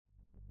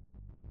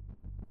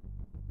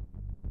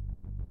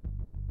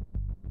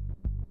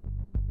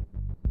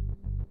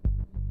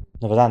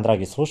Dobar dan,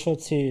 dragi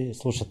slušalci.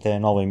 Slušate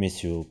novu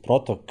emisiju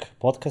Protok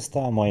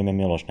podcasta. Moje ime je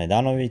Miloš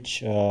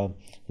Najdanović.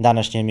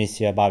 Današnja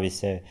emisija bavi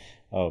se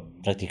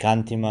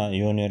praktikantima,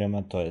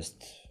 juniorima, to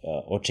jest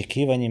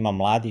očekivanjima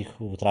mladih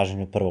u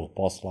traženju prvog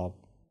posla,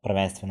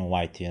 prvenstveno u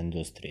IT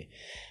industriji.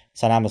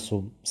 Sa nama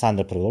su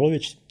Sandra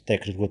Prvulović,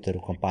 tech recruiter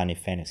u kompaniji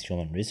Phoenix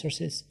Human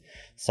Resources,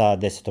 sa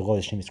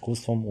 10-godišnjim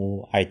iskustvom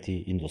u IT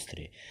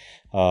industriji.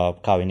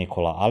 Kao i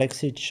Nikola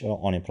Aleksić,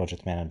 on je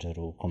project manager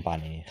u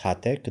kompaniji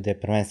HTech, gde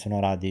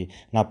prvenstveno radi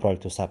na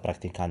projektu sa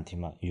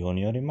praktikantima i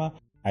juniorima,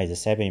 a iza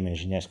sebe ima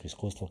inženjersko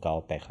iskustvo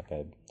kao PHP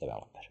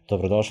developer.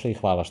 Dobrodošli i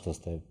hvala što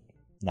ste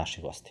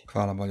naši gosti.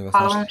 Hvala, bolje vas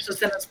Hvala našli. vam što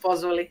ste nas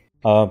pozvali.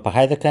 Pa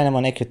hajde da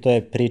krenemo neke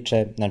tvoje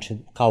priče, znači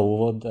kao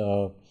uvod,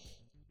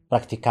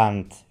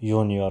 praktikant,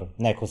 junior,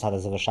 neko sada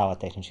završava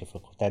tehnički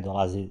fakultet,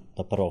 dolazi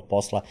do prvog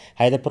posla.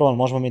 Hajde prvo,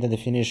 možemo mi da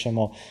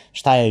definišemo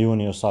šta je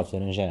junior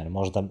software inženjer.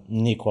 Možda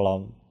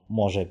Nikola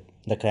može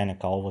da krene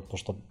kao uvod,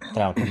 pošto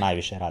trenutno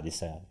najviše radi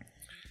sa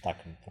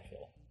takvim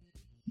profilom.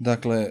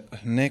 Dakle,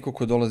 neko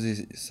ko dolazi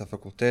sa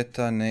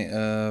fakulteta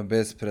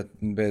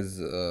bez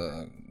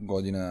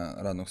godina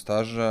radnog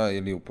staža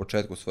ili u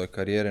početku svoje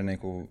karijere,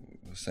 neko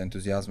sa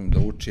entuzijazmom da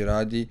uči,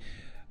 radi,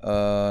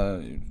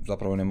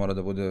 zapravo ne mora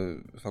da bude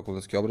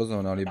fakultetski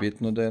obrazovan, ali je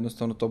bitno da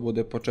jednostavno to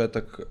bude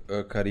početak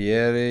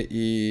karijere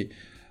i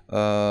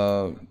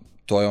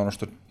to je ono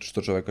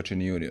što čoveka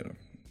čini juniorom,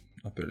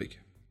 otprilike.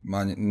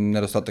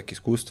 Nedostatak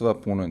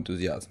iskustva, puno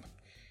entuzijazma.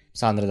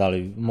 Sandra, da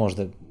li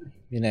možda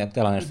i ne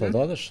htjela nešto da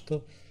dodaš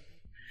to?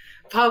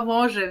 Pa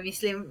može,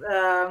 mislim,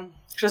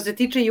 što se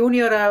tiče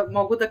juniora,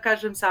 mogu da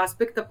kažem sa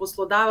aspekta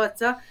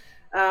poslodavaca,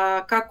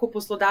 kako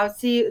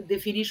poslodavci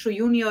definišu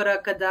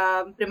juniora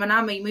kada prema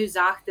nama imaju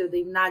zahtev da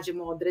im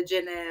nađemo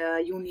određene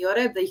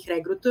juniore, da ih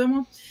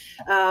regrutujemo.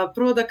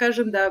 Prvo da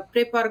kažem da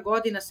pre par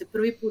godina se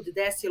prvi put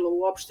desilo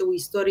uopšte u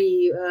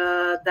istoriji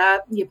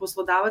da je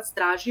poslodavac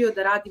tražio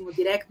da radimo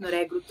direktno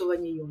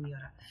regrutovanje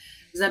juniora.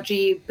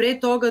 Znači, pre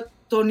toga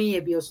to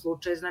nije bio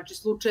slučaj. Znači,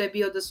 slučaj je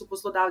bio da su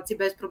poslodavci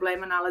bez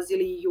problema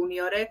nalazili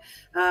juniore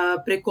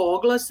preko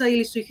oglasa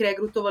ili su ih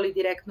regrutovali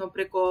direktno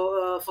preko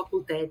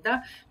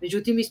fakulteta.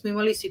 Međutim, mi smo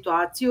imali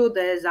situaciju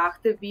da je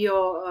zahtev bio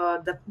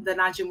da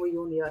nađemo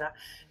juniora.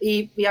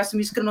 I ja sam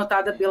iskreno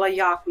tada bila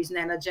jako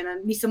iznenađena.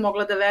 Nisam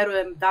mogla da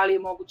verujem da li je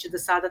moguće da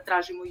sada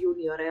tražimo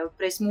juniore.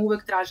 Pre smo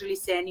uvek tražili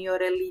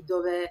seniore,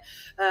 lidove,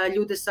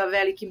 ljude sa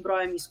velikim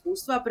brojem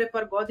iskustva, a pre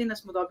par godina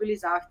smo dobili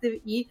zahtev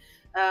i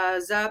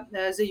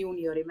za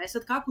juniorima.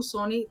 Sad, kako su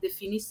oni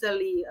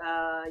definisali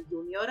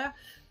juniora?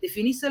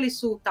 Definisali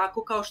su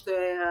tako kao što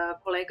je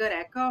kolega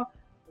rekao,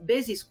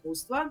 bez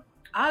iskustva,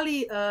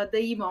 ali da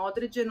ima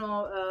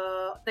određeno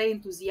taj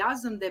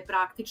entuzijazam da je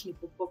praktični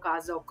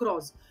pokazao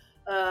kroz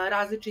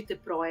različite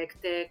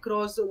projekte,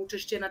 kroz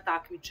učešće na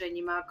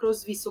takmičenjima,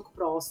 kroz visok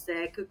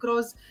prosek,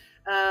 kroz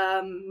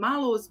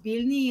malo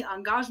ozbiljniji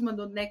angažman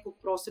od nekog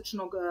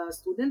prosečnog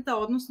studenta,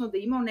 odnosno da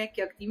imao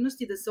neke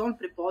aktivnosti da se on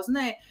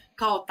prepoznaje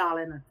kao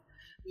talenat.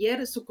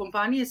 Jer su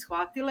kompanije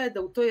shvatile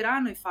da u toj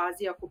ranoj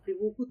fazi, ako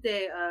privuku te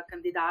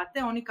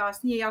kandidate, oni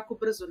kasnije jako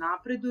brzo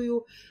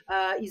napreduju,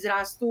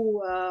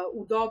 izrastu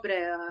u dobre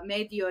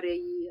mediore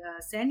i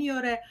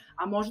seniore,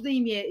 a možda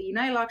im je i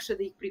najlakše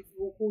da ih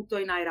privuku u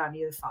toj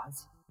najranijoj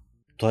fazi.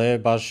 To je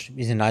baš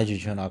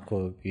iznenađujuće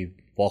onako i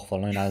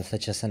pohvalno i nadam se da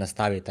će se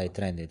nastaviti taj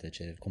trend i da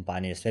će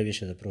kompanije sve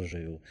više da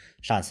pružaju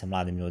šanse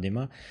mladim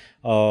ljudima.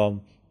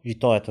 I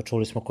to, eto,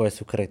 čuli smo koje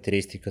su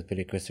karakteristike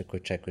otprilike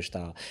koje čekaju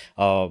šta.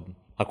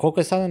 A koliko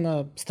je sada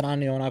na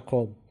strani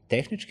onako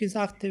tehnički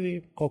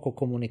zahtevi, koliko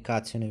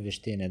komunikacijone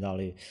veštine, da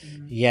li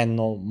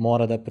jedno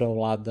mora da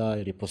preovlada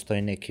ili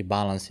postoji neki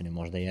balans ili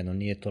možda jedno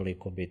nije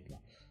toliko bitno?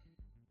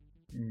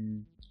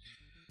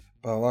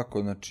 Pa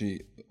ovako,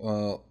 znači,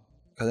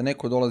 kada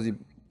neko dolazi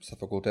sa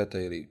fakulteta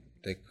ili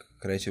tek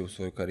kreće u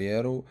svoju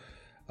karijeru,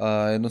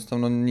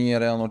 jednostavno nije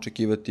realno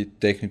očekivati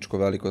tehničko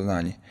veliko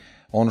znanje.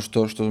 Ono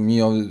što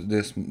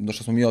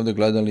smo mi ovde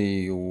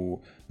gledali u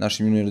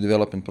našem junior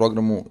development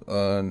programu,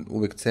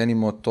 uvek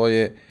cenimo, to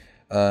je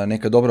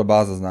neka dobra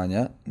baza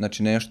znanja,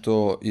 znači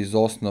nešto iz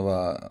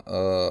osnova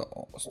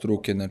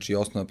struke, znači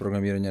osnova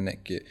programiranja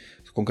neke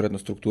konkretno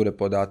strukture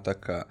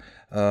podataka,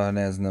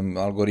 ne znam,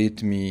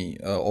 algoritmi,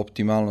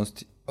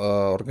 optimalnost,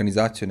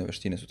 organizacione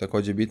veštine su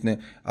takođe bitne,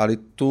 ali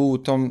tu u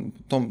tom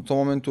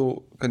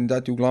momentu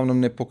kandidati uglavnom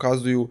ne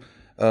pokazuju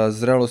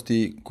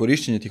zrelosti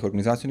korišćenja tih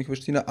organizacionih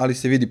veština, ali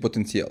se vidi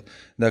potencijal.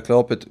 Dakle,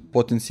 opet,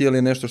 potencijal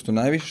je nešto što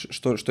najviše,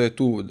 što je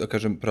tu, da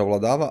kažem,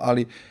 prevladava,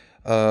 ali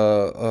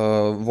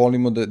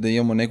volimo da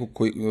imamo nekog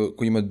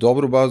koji ima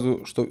dobru bazu,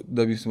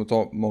 da bismo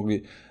to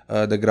mogli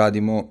da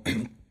gradimo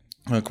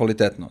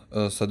kvalitetno.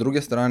 Sa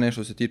druge strane,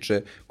 što se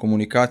tiče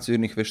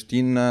komunikacijnih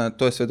veština,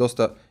 to je sve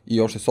dosta i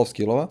uopšte soft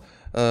skillova,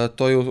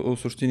 to je u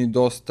suštini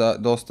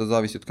dosta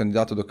zavisi od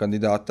kandidata do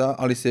kandidata,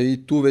 ali se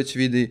i tu već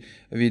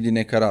vidi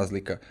neka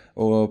razlika.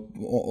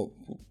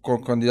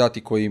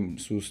 Kandidati koji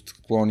su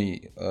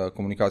skloni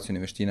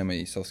komunikacijnim veštinama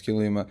i soft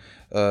skillovima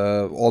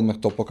odmah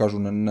to pokažu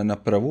na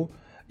prvu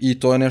i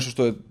to je nešto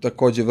što je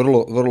takođe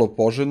vrlo, vrlo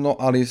poželjno,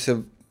 ali se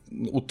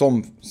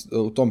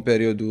u tom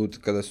periodu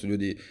kada su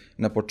ljudi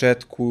na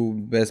početku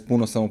bez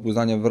puno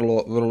samopouzdanja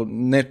vrlo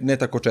ne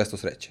tako često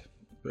sreće.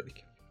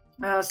 Prilike.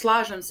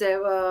 Slažem se,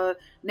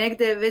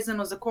 negde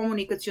vezano za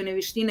komunikacione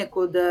veštine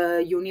kod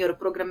junior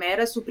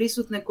programera su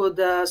prisutne kod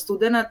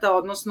studenta,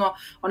 odnosno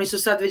oni su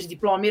sad već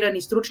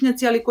diplomirani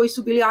stručnjaci, ali koji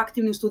su bili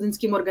aktivni u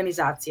studentskim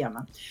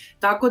organizacijama.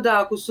 Tako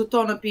da ako su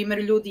to, na primjer,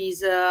 ljudi iz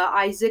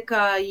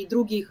Isaaca i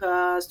drugih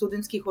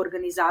studentskih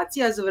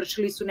organizacija,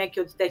 završili su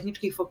neke od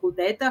tehničkih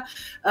fakulteta,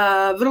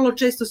 vrlo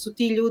često su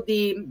ti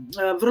ljudi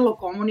vrlo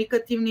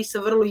komunikativni, sa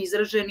vrlo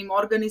izraženim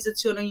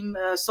organizacionim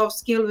soft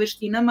skill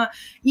veštinama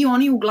i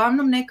oni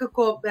uglavnom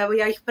nekako, evo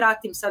ja ih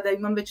pratim sada,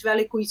 imam već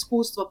veliko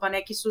iskustvo, pa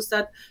neki su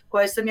sad,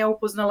 koje sam ja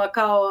upoznala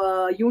kao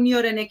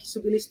juniore, neki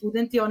su bili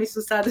studenti, oni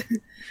su sad,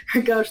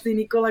 kao što i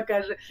Nikola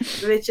kaže,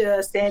 već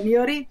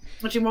seniori,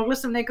 znači mogla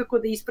sam nekako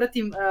da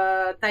ispratim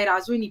taj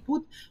razvojni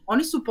put.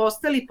 Oni su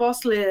postali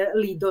posle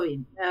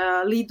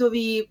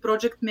lidovi,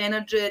 project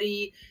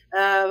menadžeri,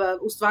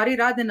 u stvari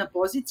rade na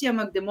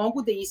pozicijama gde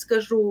mogu da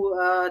iskažu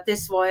te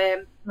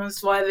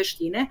svoje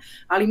veštine,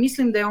 ali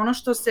mislim da je ono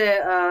što se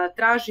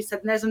traži, sad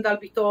ne znam da li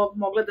bi to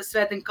mogla da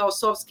svedem kao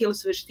soft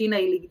skills veština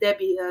ili gde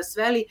bi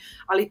sveli,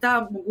 ali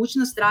ta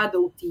mogućnost rada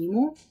u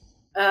timu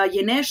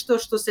je nešto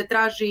što se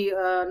traži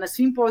na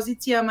svim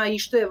pozicijama i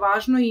što je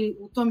važno i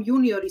u tom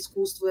junior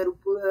iskustvu, jer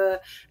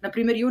na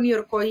primjer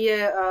junior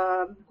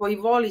koji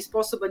voli,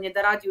 sposoban je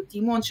da radi u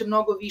timu, on će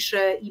mnogo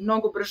više i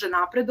mnogo brže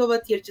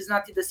napredovati jer će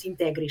znati da se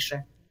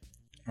integriše.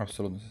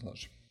 Apsolutno se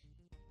slažem.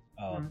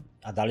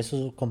 A da li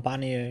su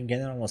kompanije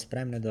generalno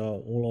spremne da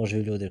ulože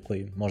u ljude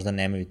koji možda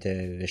nemaju te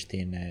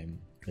veštine,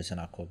 koji se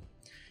onako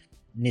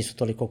nisu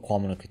toliko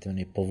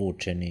komunikativni,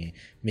 povučeni,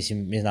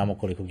 mislim, mi znamo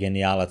koliko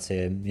genijalaca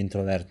je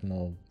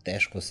introvertno,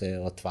 teško se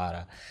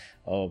otvara,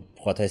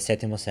 hoće,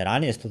 setimo se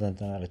ranije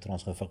studenta na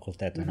elektronskom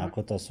fakultetu,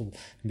 onako to su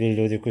bili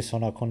ljudi koji su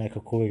onako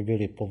nekako uvijek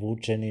bili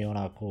povučeni,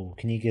 onako u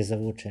knjige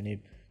zavučeni,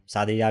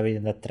 sada ja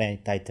vidim da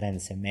taj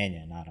trend se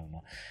menja,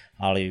 naravno,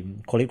 ali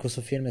koliko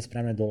su firme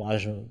spremne da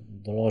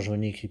ulažu u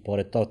njih i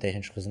pored to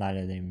tehničko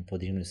znanje, da im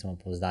podignu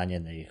samopouzdanje,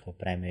 da ih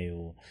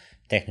opremeju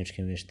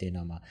tehničkim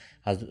veštinama.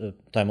 A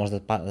to je možda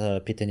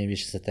pitanje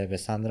više za tebe,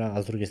 Sandra,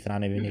 a s druge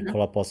strane bi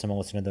Nikola posle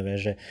mogo se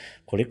nadoveže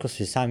koliko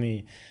su i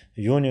sami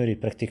juniori,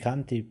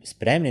 praktikanti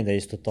spremni da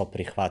isto to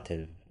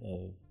prihvate,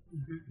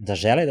 da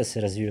žele da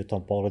se razviju u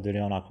tom pogledu ili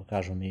onako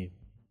kažu mi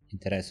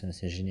interesujem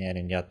se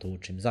inženjering, ja to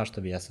učim,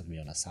 zašto bi ja sad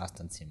bio na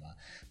sastancima,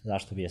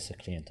 zašto bi ja sa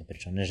klijentom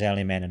pričao, ne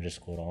želim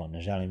menadžersku rolu,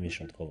 ne želim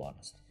više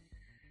odgovornosti.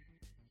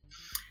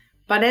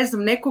 Pa ne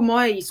znam, neko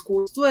moje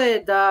iskustvo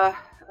je da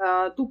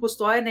tu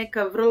postoje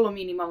neka vrlo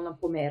minimalna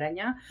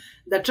pomeranja,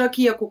 da čak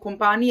i ako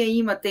kompanija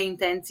ima te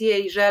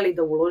intencije i želi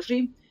da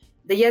uloži,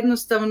 da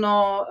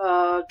jednostavno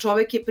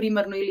čovek je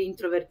primarno ili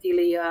introvert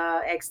ili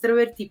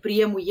ekstravert i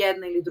prije mu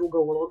jedna ili druga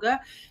uloga.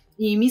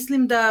 I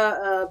mislim da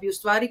bi u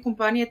stvari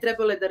kompanije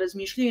trebale da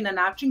razmišljaju na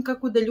način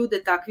kako da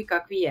ljude takvi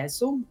kakvi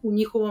jesu, u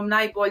njihovom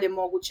najboljem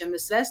mogućem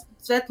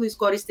svetlu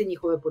iskoriste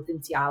njihove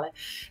potencijale.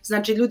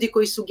 Znači, ljudi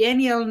koji su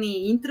genijalni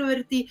i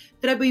introverti,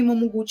 treba im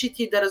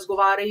omogućiti da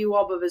razgovaraju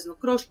obavezno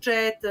kroz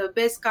chat,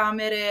 bez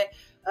kamere,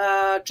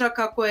 čak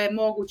ako je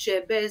moguće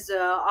bez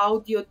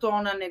audio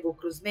tona nego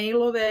kroz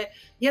mailove,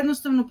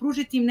 jednostavno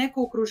pružiti im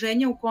neko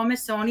okruženje u kome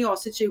se oni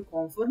osjećaju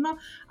komfortno,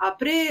 a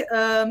pre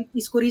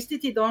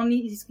iskoristiti da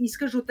oni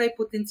iskažu taj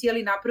potencijal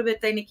i naprave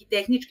taj neki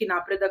tehnički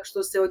napredak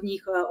što se od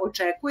njih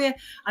očekuje,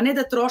 a ne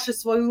da troše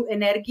svoju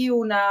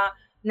energiju na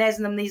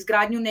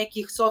izgradnju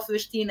nekih soft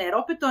veština, jer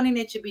opet oni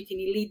neće biti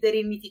ni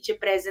lideri, niti će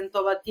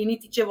prezentovati,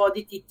 niti će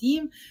voditi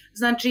tim,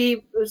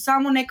 znači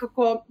samo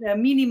nekako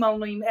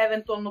minimalno im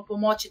eventualno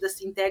pomoći da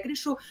se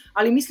integrišu,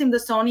 ali mislim da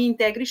se oni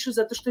integrišu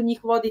zato što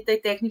njih vodi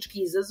taj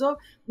tehnički izazov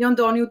i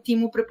onda oni u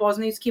timu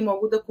prepoznaju s kim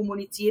mogu da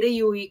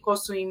komuniciraju i ko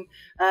su im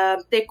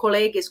te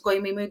kolege s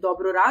kojima imaju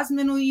dobru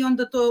razmenu i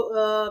onda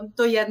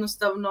to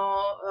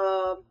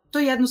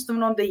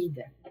jednostavno onda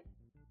ide.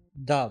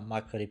 Da,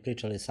 makar i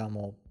pričali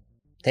samo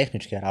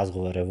tehničke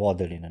razgovore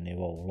vodili na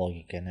nivou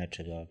logike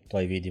nečega,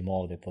 to i vidimo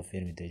ovde po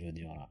firmi da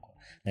ljudi onako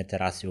na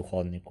terasi u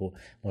hodniku,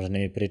 možda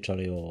ne bi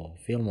pričali o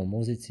filmu,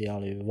 muzici,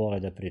 ali vole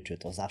da pričaju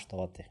to zašto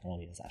ova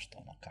tehnologija, zašto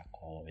ono,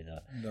 kako ovo i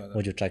da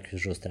uđu čak i u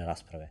žustre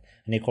rasprave.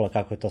 Nikola,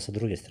 kako je to sa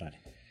druge strane?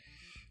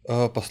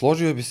 Pa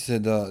složio bi se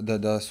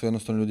da su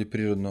jednostavno ljudi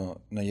prirodno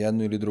na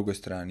jednoj ili drugoj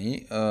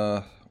strani.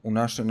 U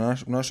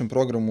našem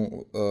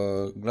programu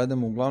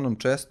gledamo uglavnom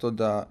često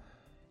da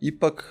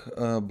ipak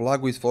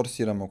blago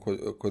isforsiramo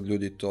kod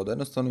ljudi to, da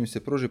jednostavno im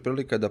se pruži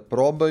prilika da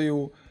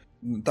probaju,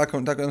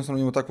 jednostavno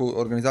imamo takvu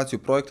organizaciju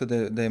projekta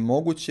da je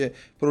moguće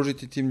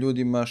pružiti tim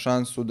ljudima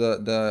šansu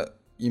da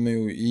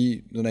imaju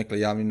i donekle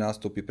javni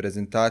nastup i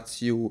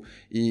prezentaciju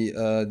i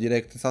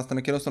direktan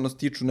sastanak, jednostavno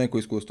stiču neko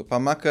iskustvo. Pa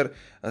makar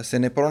se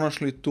ne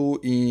pronašli tu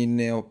i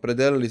ne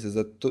opredelili se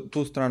za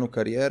tu stranu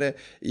karijere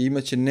i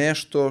imaće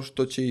nešto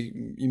što će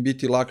im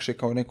biti lakše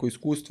kao neko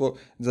iskustvo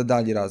za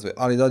dalji razvoj.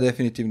 Ali da,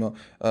 definitivno,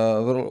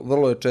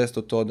 vrlo je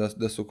često to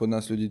da su kod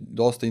nas ljudi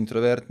dosta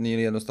introvertni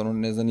ili jednostavno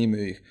ne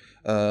zanimaju ih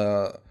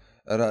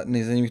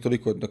ne zanima ih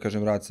toliko, da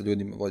kažem, rad sa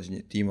ljudima,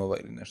 vođenje timova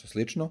ili nešto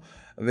slično,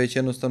 već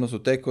jednostavno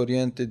su tech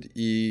oriented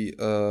i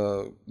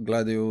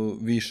gledaju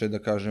više, da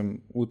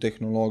kažem, u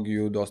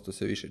tehnologiju, dosta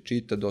se više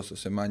čita, dosta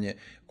se manje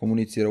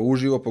komunicira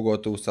uživo,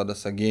 pogotovo sada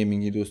sa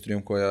gaming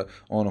industrijom koja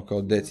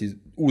kao deci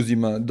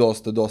uzima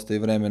dosta i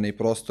vremena i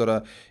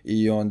prostora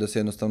i onda se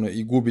jednostavno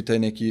i gubi taj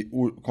neki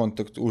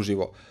kontakt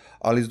uživo.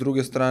 Ali s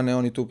druge strane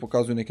oni tu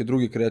pokazuju neke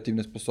druge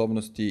kreativne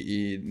sposobnosti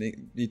i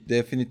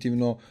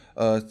definitivno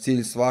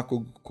cilj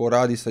svakog ko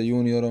radi sa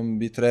juniorom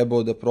bi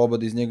trebao da proba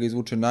da iz njega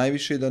izvuče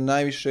najviše i da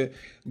najviše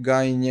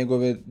gaji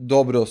njegove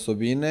dobre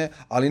osobine,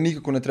 ali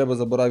nikako ne treba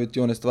zaboraviti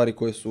one stvari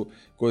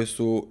koje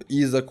su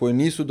iza, koje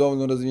nisu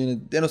dovoljno razvijene,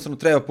 jednostavno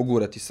treba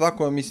pogurati.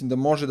 Svako mislim da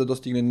može da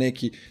dostigne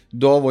neki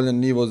dovoljan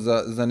nivo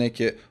za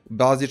neke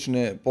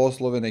bazične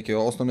poslove, neke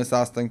osnovne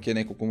sastanke,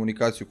 neku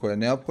komunikaciju koja je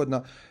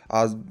neophodna,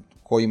 a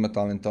ko ima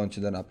talenta, on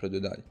će da napreduje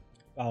dalje.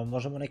 A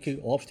možemo neki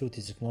opšti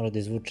utisak možda da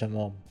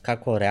izvučemo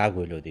kako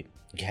reaguju ljudi,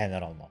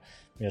 generalno.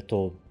 Jer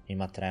tu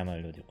ima trema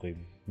ljudi koji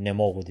ne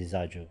mogu da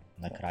izađu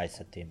na kraj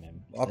sa time.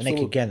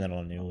 Neki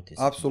generalni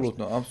utisak.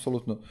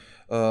 Apsolutno.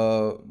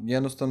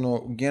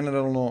 Jednostavno,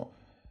 generalno,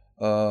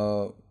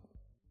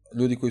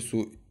 ljudi koji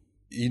su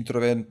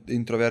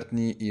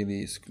introvertni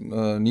ili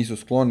nisu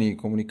skloni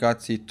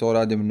komunikaciji, to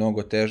rade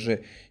mnogo teže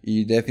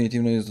i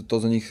definitivno je to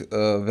za njih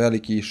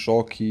veliki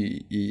šok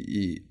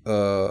i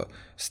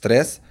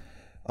stres,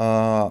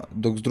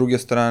 dok s druge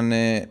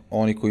strane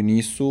oni koji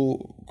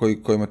nisu,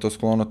 kojima je to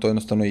sklono, to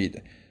jednostavno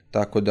ide.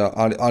 Tako da,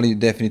 ali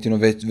definitivno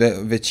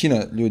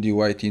većina ljudi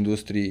u IT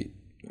industriji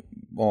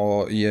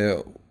je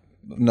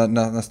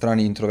na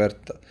strani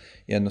introverta.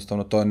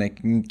 Jednostavno,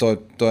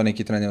 to je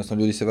neki trend,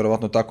 jednostavno, ljudi se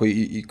verovatno tako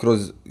i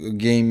kroz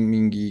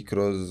gaming i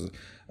kroz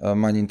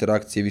manje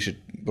interakcije, više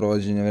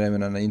provođenja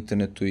vremena na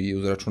internetu i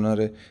uz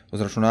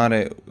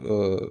računare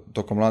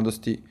tokom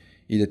mladosti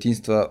i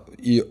detinjstva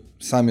i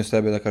sami o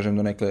sebe, da kažem,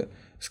 donekle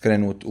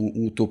skrenu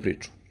u tu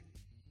priču.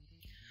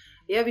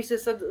 Ja bih se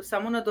sad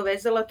samo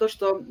nadovezala to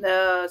što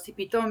si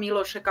pitao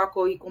Miloše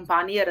kako i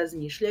kompanije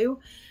razmišljaju.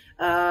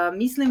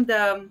 Mislim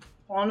da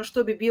ono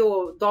što bi bio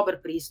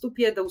dobar pristup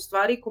je da u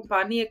stvari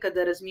kompanije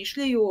kada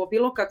razmišljaju o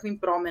bilo kakvim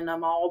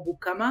promenama,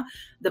 obukama,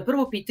 da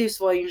prvo pitaju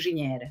svoje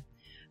inženjere.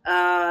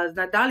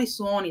 Da li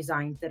su oni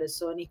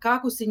zainteresovani,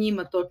 kako se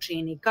njima to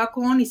čini,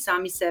 kako oni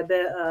sami sebe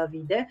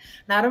vide.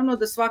 Naravno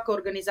da svaka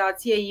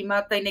organizacija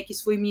ima taj neki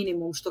svoj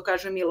minimum, što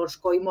kaže Miloš,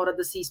 koji mora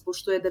da se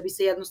ispoštuje da bi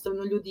se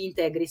jednostavno ljudi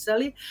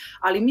integrisali,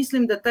 ali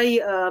mislim da taj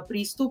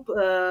pristup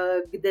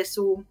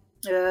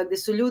gde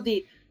su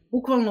ljudi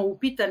bukvalno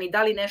upitani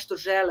da li nešto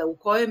žele, u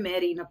kojoj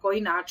meri i na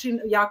koji način,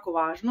 jako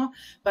važno.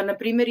 Pa, na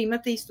primjer,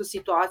 imate isto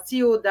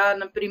situaciju da,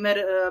 na primjer,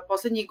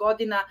 poslednjih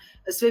godina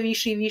sve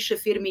više i više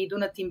firme idu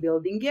na team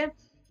buildinge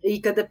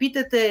i kada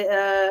pitate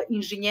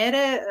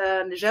inženjere,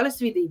 ne žele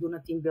svi da idu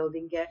na team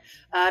buildinge.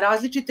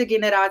 Različite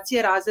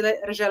generacije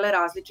žele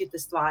različite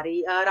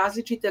stvari,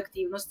 različite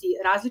aktivnosti,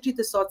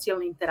 različite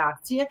socijalne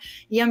interakcije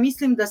i ja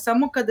mislim da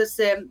samo kada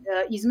se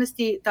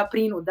izmesti ta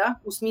prinuda,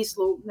 u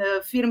smislu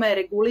firma je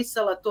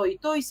regulisala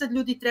to i sad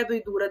ljudi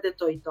trebaju da urade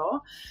to i to,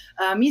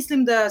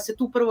 mislim da se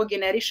tu prvo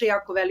generiše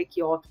jako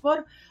veliki otpor,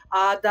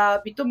 a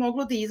da bi to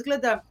moglo da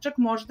izgleda čak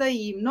možda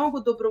i mnogo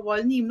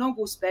dobrovoljnije i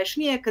mnogo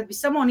uspešnije kad bi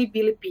samo oni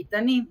bili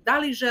pitani da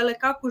li žele,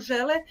 kako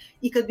žele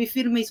i kad bi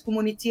firma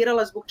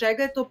iskomunicirala zbog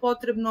čega je to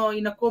potrebno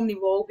i na kom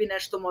nivou bi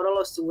nešto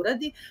moralo se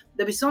uradi,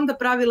 da bi se onda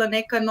pravila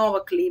neka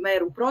nova klima,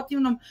 jer u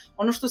protivnom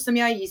ono što sam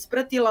ja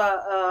ispratila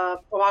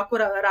ovako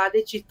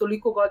radeći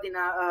toliko godina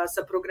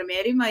sa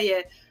programerima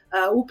je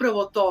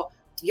upravo to.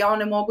 Ja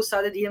ne mogu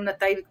sada da idem na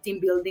taj team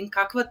building,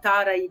 kakva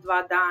tara i 2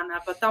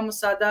 dana, pa tamo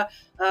sada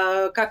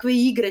kakve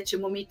igre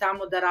ćemo mi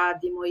tamo da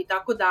radimo i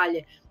tako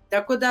dalje.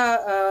 Tako da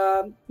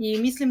i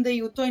mislim da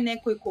i u toj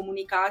nekoj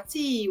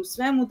komunikaciji i u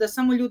svemu da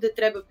samo ljude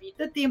treba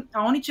pitati,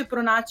 a oni će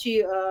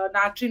pronaći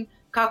način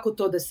kako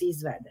to da se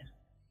izvede.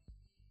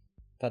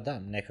 Pa da,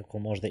 nekako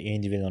možda i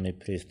individualni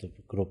pristup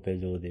grupe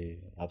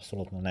ljudi,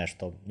 apsolutno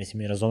nešto. Mislim,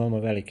 mi razumemo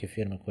velike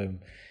firme koje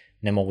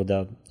ne mogu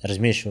da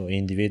razmišljaju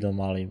individuom,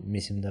 ali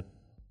mislim da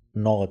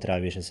mnogo treba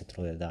više se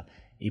trude da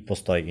i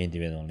postoji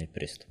individualni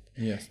pristup.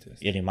 Jeste.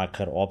 Ili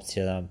makar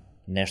opcija da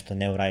nešto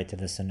ne uradite,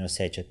 da se ne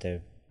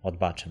osjećate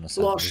odbačeno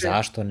sad. Loše.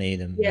 Zašto ne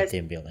idem na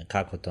team building?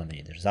 Kako to ne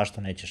ideš?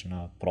 Zašto nećeš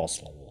na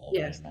proslavu?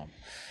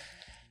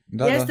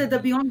 Jeste da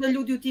bi onda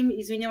ljudi u tim,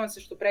 izvinjavam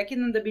se što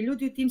prekidam, da bi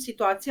ljudi u tim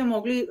situacijama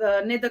mogli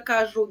ne da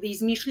kažu, da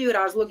izmišljaju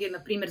razloge,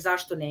 na primjer,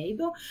 zašto ne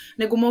idu,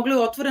 nego mogli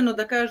otvoreno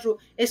da kažu,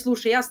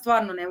 slušaj, ja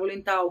stvarno ne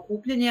volim ta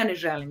okupljanja, ja ne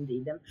želim da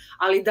idem.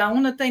 Ali da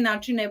on na taj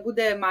način ne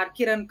bude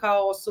markiran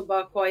kao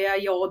osoba koja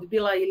je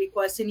odbila ili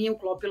koja se nije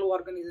uklopila u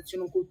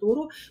organizacionu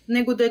kulturu,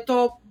 nego da je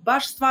to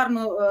baš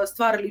stvarno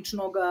stvar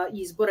ličnog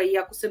izbora i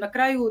ako se na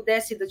kraju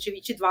desi da će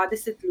vići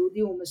 20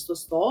 ljudi umesto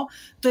 100,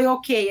 to je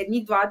okej, jer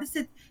njih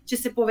 20 će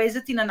se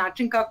povezati na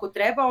način kako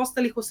treba,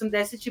 ostalih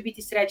 80 će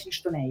biti srećni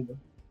što ne idu.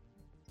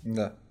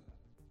 Da.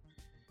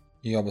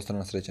 I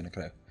obostrana sreća na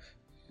kraju.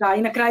 Da,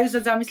 i na kraju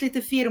sad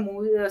zamislite firmu,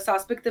 s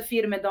aspekta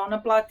firme, da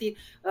ona plati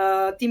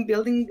team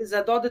building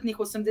za dodatnih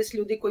 80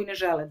 ljudi koji ne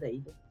žele da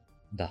idu.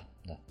 Da,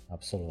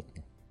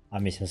 apsolutno. A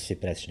mislim su svi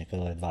presrećni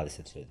kada je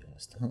 20 ljudi.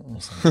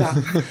 Da.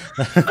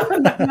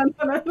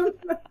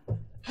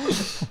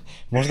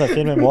 Možda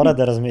firme mora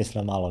da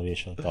razmisle malo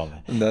više o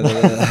tome. Da.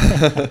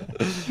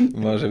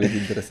 Može biti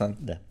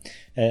interesantno. Da.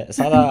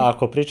 Sada,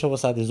 ako pričamo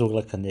sad iz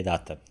ugla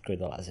kandidata koji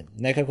dolaze,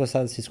 nekako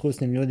sad s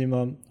iskusnim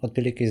ljudima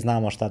otprilike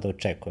znamo šta da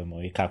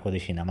očekujemo i kako da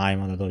ih i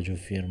namajimo da dođu u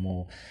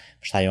firmu,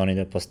 šta i oni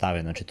da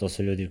postave. Znači, to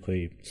su ljudi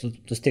koji su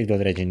dostigli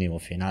određen nivo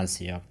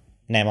finansija,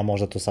 nema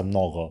možda tu sad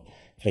mnogo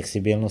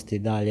fleksibilnosti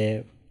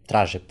dalje,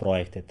 traže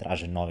projekte,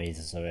 traže nove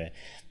izazove,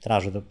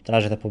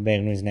 traže da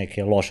pobegnu iz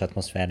neke loše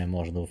atmosfere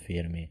možda u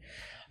firmi.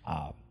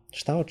 A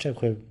šta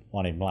očekuje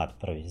onaj mlad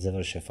prvi,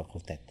 završio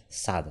fakultet,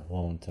 sada, u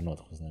ovom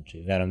trenutku, znači,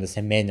 verujem da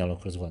se menjalo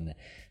kroz godine.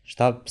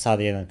 Šta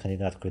sada jedan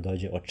kandidat koji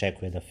dođe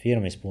očekuje da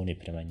firma ispuni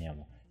prema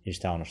njemu i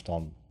šta je ono što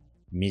on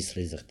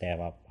misli,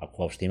 zahteva,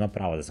 ako uopšte ima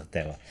pravo da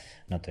zahteva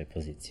na toj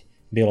poziciji?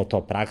 Bilo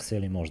to praksa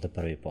ili možda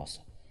prvi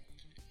posao?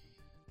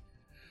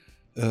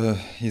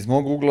 Iz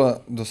mog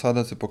ugla do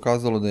sada se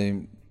pokazalo da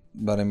im,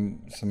 barem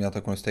sam ja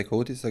tako stekao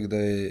utisak, da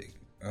je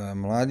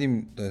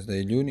mladim, to jest da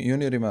je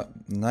juniorima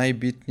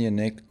najbitnije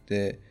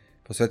negde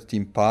posvetiti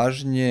im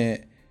pažnje,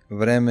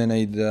 vremena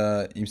i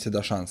da im se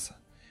da šansa.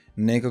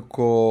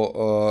 Nekako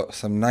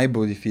sam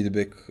najbolji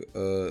feedback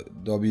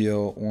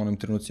dobio u onim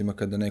trenucima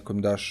kada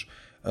nekom daš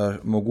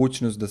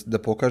mogućnost da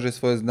pokaže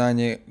svoje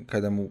znanje,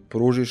 kada mu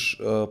pružiš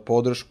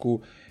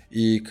podršku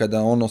i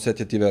kada on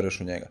osjeti ti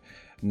veruješ u njega.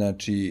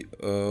 Znači,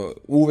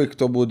 uvek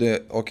to bude,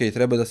 ok,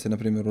 treba da se, na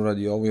primjer,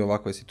 uradi ovo i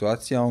ovakva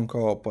situacija, on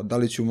kao, pa da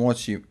li ću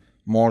moći,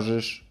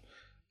 možeš,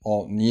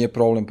 nije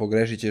problem,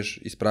 pogrešit ćeš,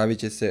 ispravit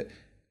će se,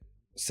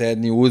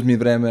 sedni, uzmi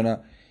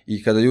vremena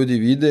i kada ljudi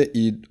vide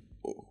i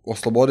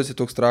oslobode se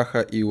tog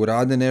straha i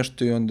urade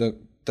nešto i onda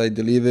taj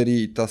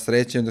delivery i ta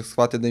sreća, onda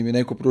shvate da im je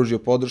neko pružio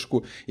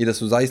podršku i da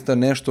su zaista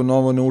nešto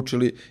novo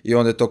naučili i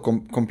onda je to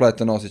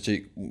kompletan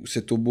osjećaj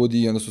se tu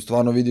budi i onda su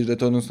stvarno vidiš da je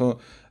to jednostavno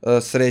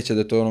sreća, da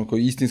je to ono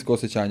koje istinsko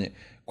osjećanje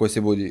koje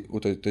se budi u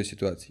toj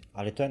situaciji.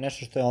 Ali to je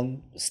nešto što je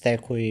on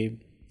stekao i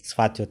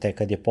shvatio te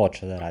kad je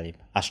počeo da radi.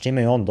 A s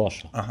čime je on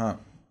došao? Aha,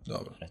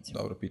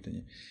 dobro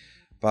pitanje.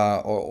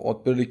 Pa,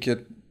 otprilike,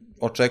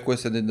 očekuje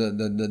se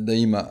da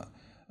ima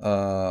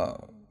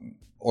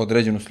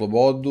određenu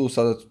slobodu,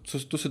 sada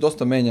tu se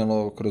dosta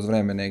menjalo kroz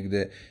vreme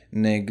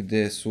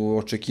negde su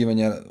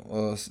očekivanja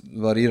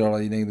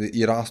varirala i negde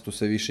i rastu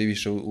sve više i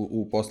više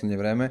u poslednje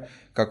vreme,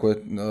 kako je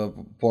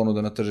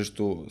ponuda na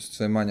tržištu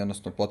sve manja,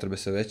 odnosno potrebe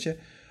sve veće,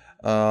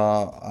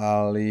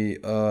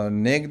 ali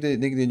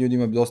negde je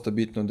ljudima dosta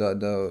bitno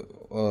da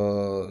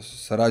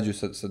sarađuju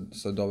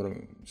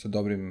sa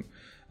dobrim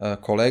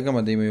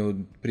kolegama, da imaju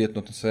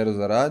prijatnu atmosferu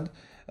za rad,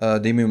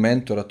 da imaju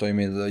mentora, to im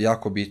je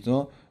jako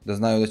bitno, da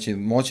znaju da će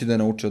moći da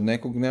nauče od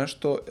nekog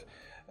nešto.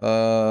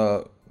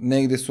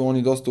 Negde su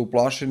oni dosta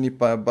uplašeni,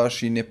 pa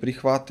baš i ne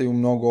prihvataju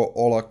mnogo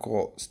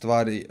olako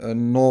stvari,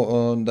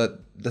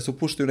 da se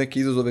upuštaju neke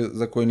izazove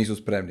za koje nisu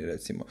spremni,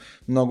 recimo.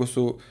 Mnogo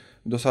su,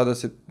 do sada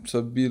su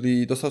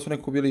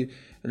neko bili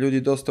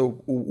ljudi dosta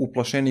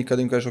uplašeni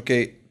kada im kažeš, ok,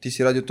 ti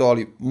si radio to,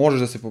 ali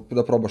možeš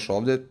da probaš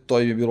ovde, to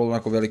je bilo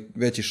onako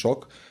veći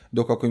šok,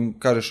 dok ako im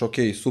kažeš, ok,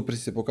 super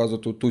si se pokazao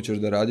tu ćeš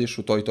da radiš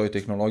u toj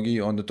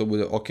tehnologiji, onda to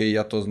bude, ok,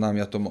 ja to znam,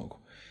 ja to mogu.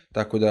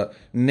 Tako da,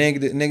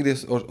 negde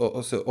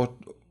se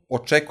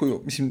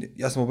očekuju, mislim,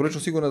 ja sam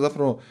oprilično siguran da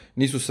zapravo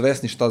nisu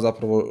svesni šta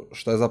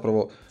je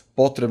zapravo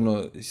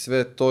potrebno i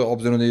sve to,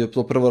 obzirom da je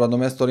to prvo radno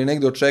mesto, ali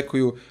negde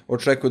očekuju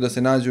da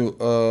se nađu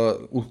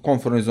u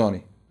komfortnoj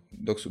zoni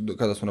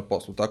kada su na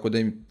poslu. Tako da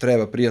im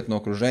treba prijatno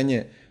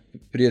okruženje,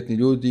 prijatni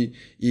ljudi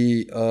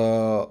i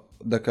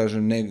da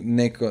kažem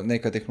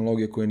neka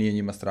tehnologija koja nije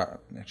njima strana.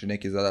 Znači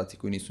neki zadaci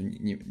koji nisu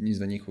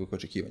izvan njihovih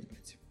očekivanja,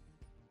 recimo.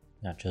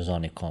 Znači, u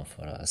zoni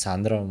komfora.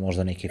 Sandra,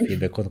 možda neki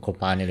feedback od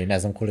kompanije ili ne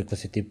znam koliko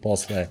si ti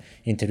posle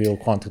intervju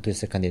u kontaktu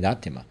sa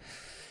kandidatima?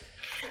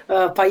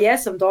 Pa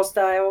jesam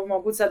dosta, evo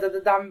mogu sada da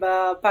dam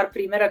par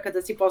primjera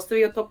kada si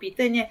postavio to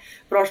pitanje.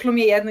 Prošlo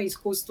mi je jedno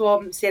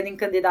iskustvo s jednim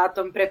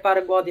kandidatom, pre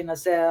par godina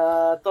se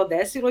to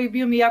desilo i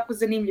bio mi jako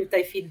zanimljiv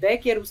taj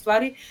feedback, jer u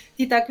stvari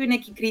ti takvi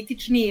neki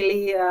kritični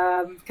ili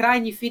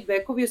krajnji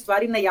feedbackovi u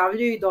stvari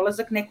najavljuju i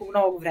dolazak nekog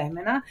novog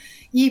vremena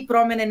i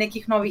promene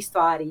nekih novih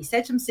stvari. I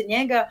sećam se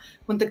njega,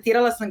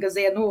 kontaktirala sam ga za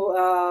jednu,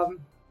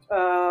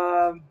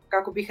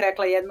 kako bih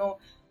rekla, jednu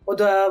od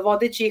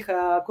vodećih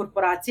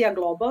korporacija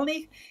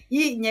globalnih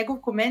i njegov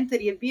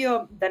komentar je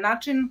bio da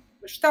način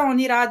šta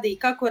oni rade i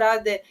kako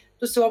rade,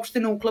 to se uopšte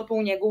ne uklapa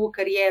u njegovu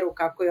karijeru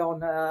kako je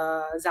on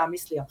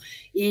zamislio.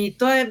 I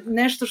to je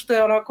nešto što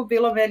je onako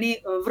bilo meni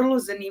vrlo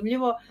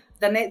zanimljivo,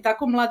 da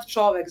tako mlad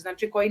čovek,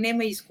 znači koji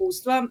nema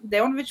iskustva, da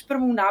je on već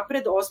prvo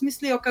unapred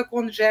osmislio kako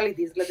on želi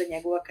da izgleda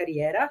njegova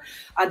karijera,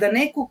 a da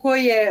neko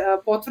koji je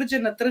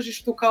potvrđen na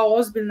tržištu kao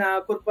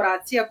ozbiljna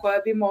korporacija koja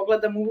bi mogla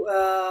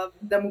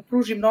da mu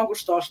pruži mnogo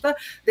štošta,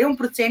 da je on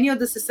procenio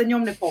da se sa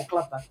njom ne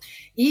poklapa.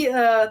 I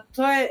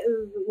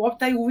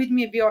taj uvid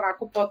mi je bio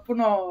onako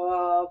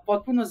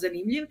potpuno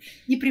zanimljiv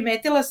i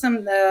primetila sam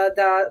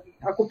da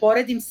ako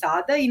poredim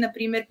sada i na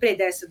primjer pre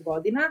 10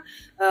 godina,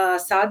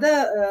 sada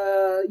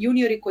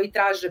juniori koji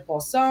koji traže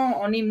posao,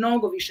 oni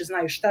mnogo više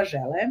znaju šta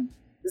žele,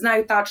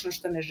 znaju tačno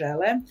šta ne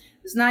žele,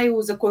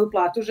 znaju za koju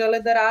platu žele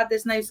da rade,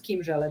 znaju s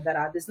kim žele da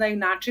rade, znaju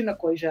način na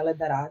koji žele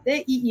da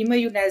rade i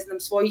imaju, ne znam,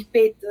 svojih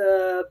 5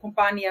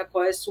 kompanija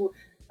koje su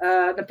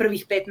na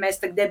prvih 5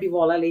 mesta gde bi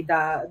voleli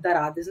da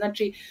rade.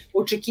 Znači,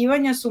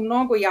 očekivanja su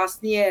mnogo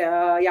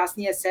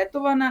jasnije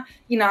setovana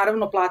i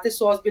naravno plate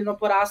su ozbiljno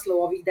porasle u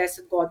ovih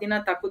 10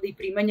 godina, tako da i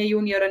primanja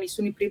juniora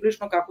nisu ni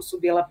približno kako su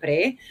bila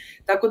pre,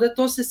 tako da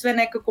to se sve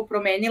nekako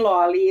promenilo,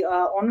 ali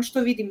ono što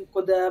vidim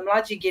kod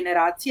mlađih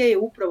generacija je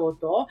upravo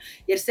to,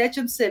 jer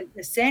sećam se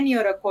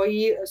seniora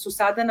koji su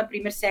sada, na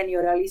primjer,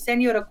 seniori, ali i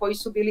seniora koji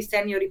su bili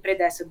seniori pre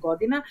 10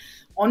 godina,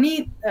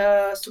 oni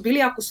su bili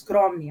jako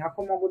skromni,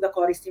 ako mogu da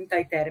koristim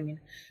taj termin.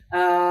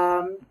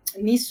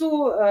 Nisu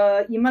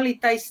imali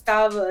taj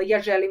stav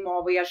ja želim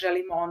ovo, ja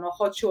želim ono,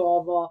 hoću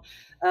ovo,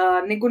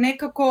 nego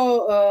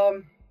nekako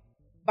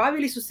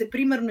bavili su se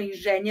primarno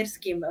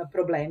inženjerskim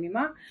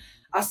problemima,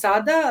 a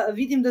sada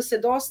vidim da se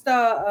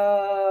dosta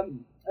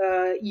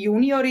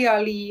juniori,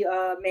 ali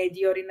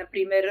mediori, na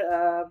primjer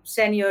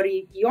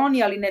seniori i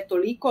oni, ali ne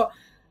toliko,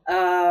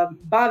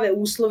 bave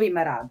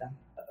uslovima rada.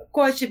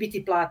 Koja će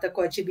biti plata,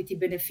 koja će biti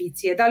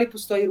beneficije, da li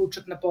postoji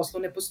ručak na poslu,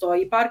 ne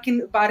postoji,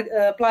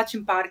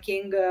 plaćen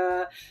parking,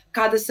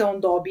 kada se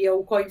on dobija,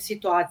 u kojim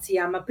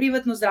situacijama,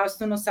 privatno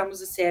zdravstveno samo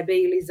za sebe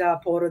ili za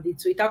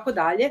porodicu i tako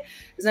dalje.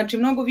 Znači,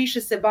 mnogo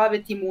više se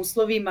bave tim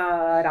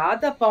uslovima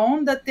rada, pa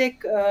onda tek,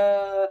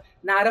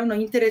 naravno,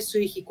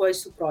 interesuje ih i koji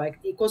su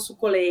projekti, i ko su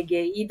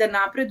kolege, i da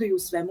napreduju u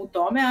svemu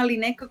tome, ali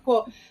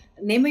nekako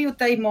nemaju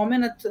taj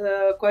moment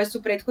koje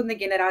su prethodne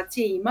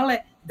generacije imale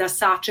da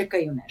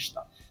sačekaju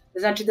nešto.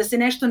 Znači da se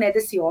nešto ne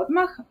desi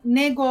odmah,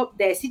 nego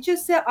desit će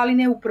se, ali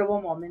ne u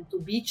prvom momentu.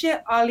 Biće,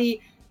 ali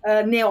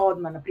ne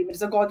odmah, na primjer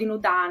za godinu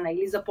dana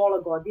ili za pola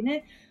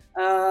godine.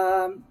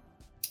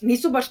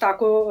 Nisu baš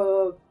tako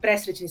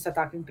presrećni sa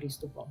takvim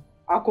pristupom,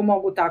 ako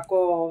mogu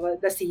tako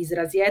da se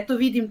izrazi. Eto,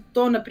 vidim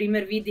to, na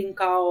primjer, vidim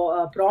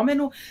kao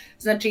promenu.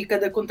 Znači,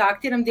 kada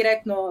kontaktiram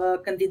direktno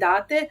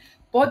kandidate,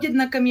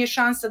 podjednaka mi je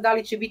šansa da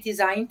li će biti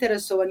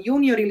zainteresovan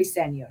junior ili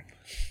senior.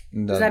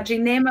 Da. Znači,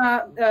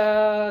 nema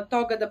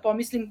toga da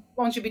pomislim,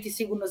 on će biti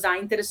sigurno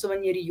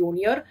zainteresovan jer je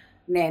junior.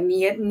 Ne,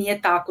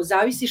 nije tako.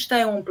 Zavisi šta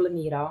je on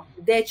planirao,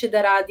 gde će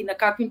da radi, na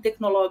kakvim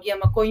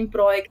tehnologijama, kojim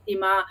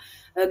projektima,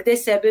 gde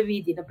sebe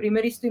vidi.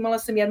 Naprimjer, isto imala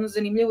sam jedno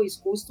zanimljivo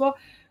iskustvo.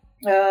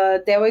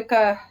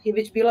 Devojka je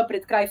već bila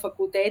pred kraj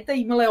fakulteta,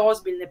 imala je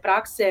ozbiljne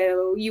prakse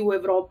i u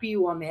Evropi i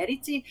u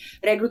Americi,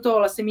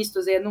 regrutovala sam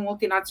isto za jednu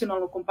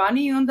multinacionalnu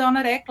kompaniju i onda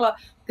ona rekla,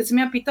 kad sam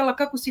ja pitala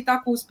kako si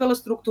tako uspela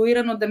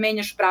strukturirano da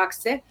menjaš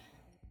prakse,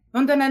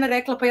 onda ona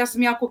rekla pa ja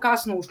sam jako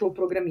kasno ušla u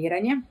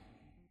programiranje,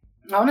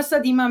 a ona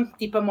sad ima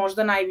tipa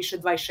možda najviše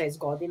 26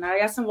 godina, a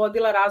ja sam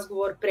vodila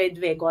razgovor pre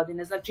 2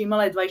 godine, znači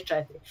imala je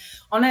 24.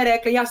 Ona je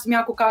rekla ja sam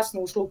jako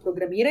kasno ušla u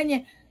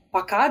programiranje.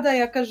 Pa kada?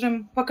 Ja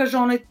kažem, pa kaže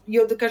ona,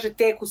 kaže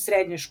tek u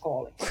srednjoj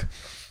školi.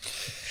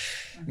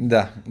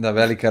 Da,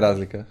 velika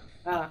razlika.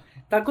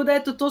 Tako da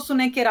eto, to su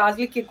neke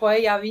razlike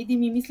koje ja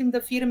vidim i mislim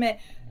da firme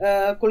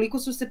koliko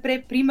su se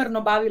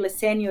primarno bavile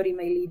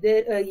seniorima i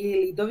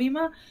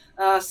lidovima,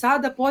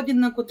 sada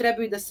podjednako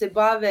trebaju da se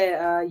bave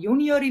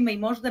juniorima i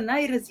možda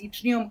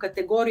najrazličnijom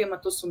kategorijama,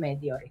 to su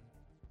mediori.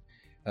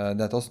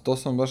 Da, to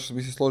sam baš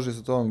bi se složio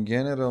sa tom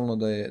generalno,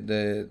 da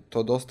je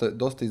to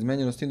dosta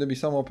izmenjeno, s tim da bih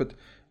samo opet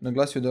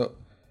naglasio da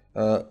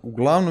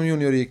uglavnom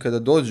juniori kada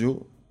dođu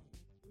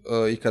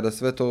i kada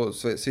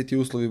svi ti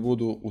uslovi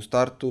budu u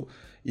startu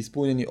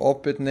ispunjeni,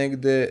 opet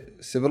negde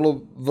se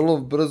vrlo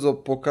brzo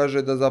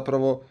pokaže da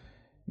zapravo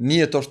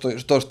nije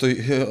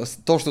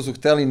to što su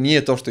hteli,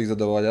 nije to što ih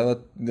zadovoljava,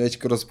 već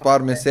kroz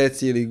par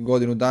meseci ili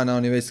godinu dana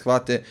oni već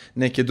shvate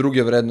neke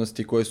druge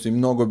vrednosti koje su im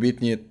mnogo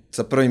bitnije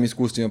sa prvim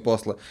iskustvima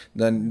posla,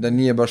 da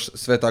nije baš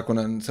sve tako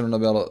crno na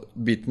belo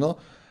bitno,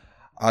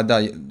 a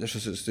da,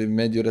 što se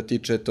mediora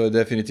tiče, to je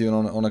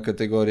definitivno ona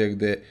kategorija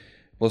gde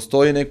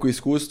postoji neko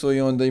iskustvo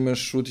i onda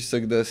imaš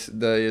utisak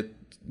da je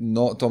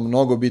to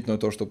mnogo bitno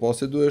to što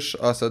posjeduješ,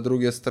 a sa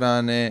druge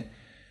strane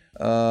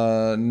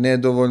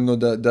nedovoljno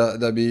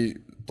da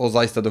bi to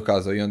zaista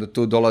dokazao i onda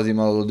tu dolazi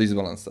malo do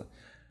disbalansa.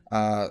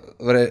 A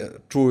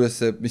čuje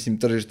se, mislim,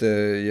 tržište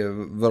je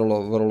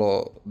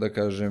vrlo, da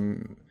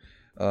kažem,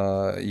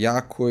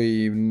 jako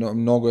i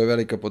mnogo je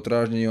velika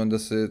potražnja i onda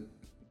se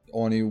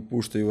oni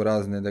upuštaju u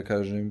razne, da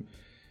kažem,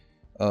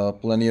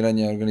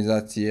 planiranja,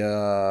 organizacija,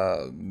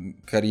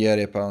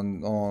 karijere, pa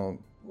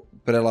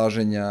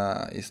prelaženja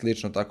i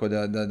slično, tako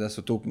da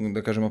su tu,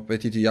 da kažem,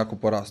 apetiti jako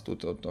porastu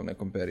u tom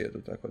nekom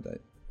periodu, tako da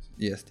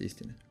jeste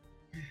istina.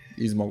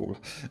 Iz mog ugla.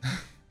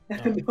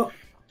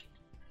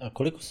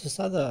 Koliko su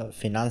sada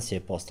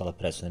financije postale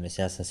presudne?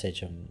 Mislim, ja sam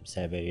sećam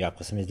sebe,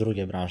 iako sam iz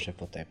druge branše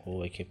potekao,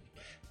 uvek je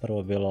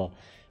prvo bilo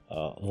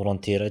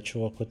volontirat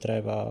ću ako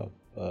treba,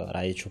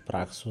 radit ću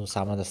praksu,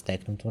 samo da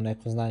steknem to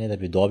neko znanje, da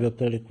bi dobio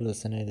priliku da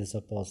se negde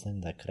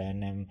zaposlim, da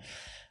krenem,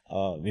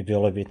 bi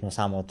bilo je bitno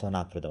samo to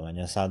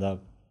napredovanje. Sada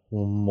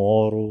u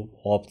moru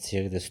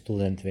opcije gde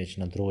student već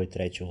na 2. i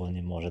 3.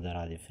 godini može da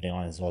radi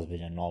freelance,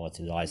 ozbiljan novac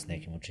i dolazi s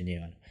nekim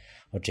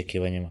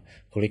očekivanjima.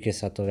 Koliko je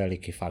sad to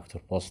veliki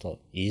faktor posla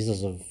i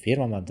izazov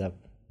firmama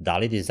da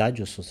li da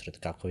izađu u susret,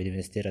 kako vi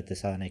investirate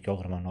sada neki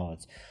ogroman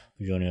novac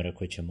u juniore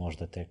koji će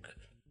možda tek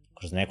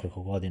kroz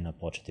nekoliko godina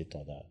početi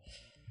to da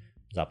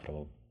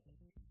zapravo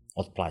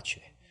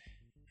otplaćuje.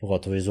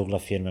 Pogotovo iz ugla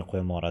firme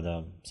koja mora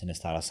da se ne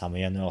stara samo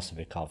jednoj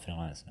osobi kao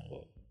freelance,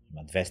 nego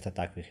ima 200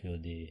 takvih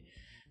ljudi,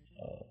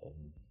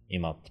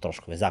 ima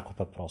troškove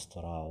zakupa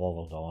prostora,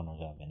 ovoga,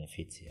 onoga,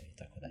 beneficija i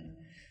tako dalje.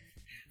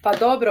 Pa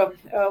dobro,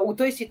 u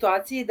toj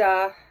situaciji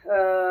da,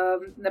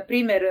 na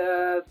primer,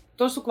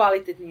 to su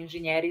kvalitetni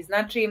inženjeri,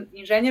 znači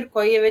inženjer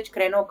koji je već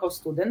krenuo kao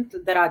student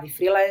da radi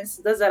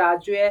freelance, da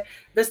zarađuje,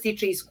 da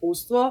stiče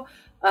iskustvo,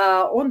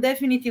 on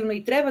definitivno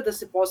i treba da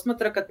se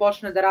posmatra kad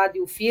počne da radi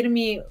u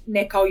firmi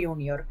ne kao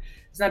junior.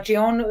 Znači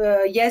on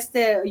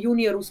jeste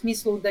junior u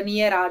smislu da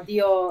nije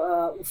radio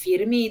u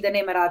firmi i da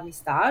nema radni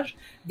staž,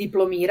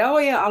 diplomirao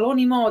je, ali on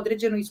ima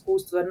određeno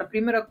iskustvo.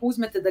 Naprimjer, ako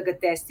uzmete da ga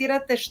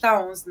testirate,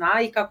 šta on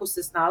zna i kako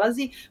se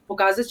snalazi,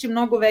 pokazat će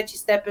mnogo veći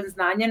stepen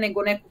znanja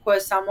nego neko ko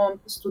je samo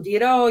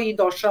studirao i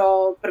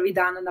došao prvi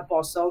dan na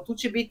posao. Tu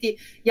će biti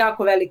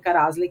jako velika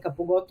razlika,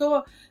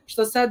 pogotovo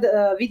što sad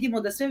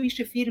vidimo da sve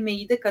više firme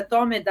ide ka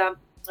tome da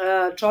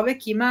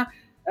čovek ima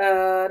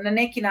na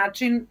neki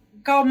način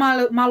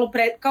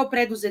kao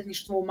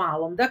preduzetništvo u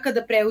malom, da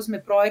kada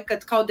preuzme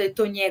projekat, kao da je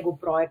to njegov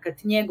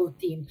projekat, njegov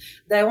tim,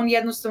 da je on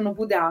jednostavno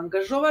bude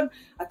angažovan,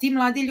 a ti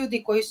mladi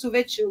ljudi koji su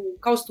već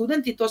kao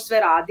studenti to sve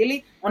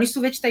radili, oni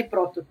su već taj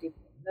prototip.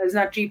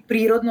 Znači,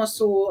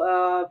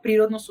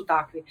 prirodno su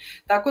takvi.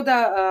 Tako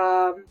da,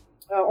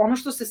 ono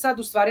što se sad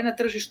u stvari na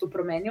tržištu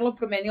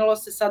promenilo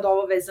se sad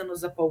ovo vezano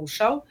za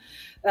paušal,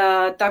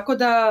 tako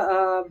da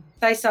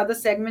taj sada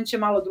segment će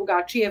malo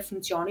drugačije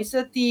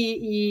funkcionisati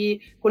i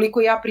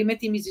koliko ja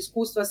primetim iz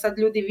iskustva, sad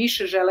ljudi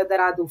više žele da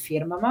rade u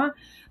firmama,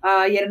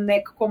 jer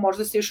nekako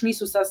možda se još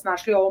nisu sad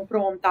snašli u ovom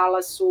prvom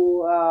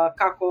talasu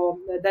kako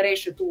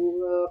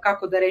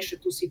da reše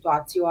tu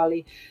situaciju,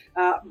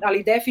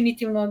 ali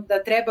definitivno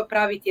da treba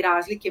praviti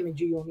razlike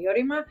među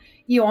juniorima.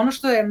 I ono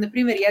što je, na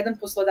primjer, jedan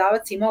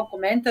poslodavac imao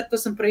komentar, to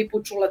sam prvi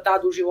put čula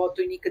tad u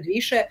životu i nikad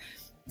više,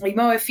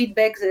 imao je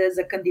feedback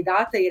za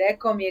kandidata i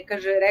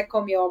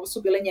rekao mi je, ovo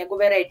su bile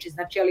njegove reči,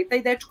 znači, ali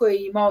taj dečko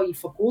je imao i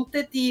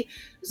fakultet i,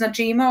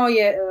 znači, imao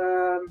je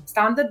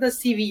standarda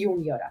CV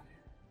juniora.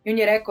 I on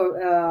je rekao,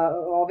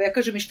 ja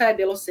kažem, i šta je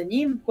bilo sa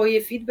njim, koji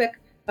je feedback,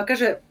 pa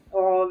kaže,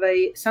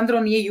 Sandra,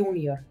 on nije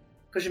junior.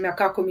 Kažem, ja,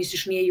 kako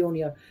misliš nije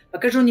junior? Pa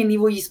kaže, on je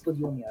nivo ispod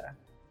juniora.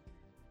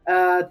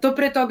 To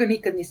pre toga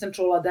nikad nisam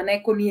čula, da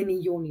neko nije ni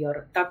junior.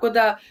 Tako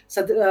da,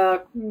 sad,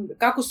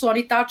 kako su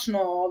oni tačno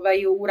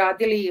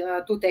uradili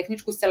tu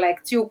tehničku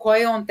selekciju, koje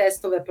je on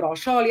testove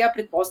prošao, ali ja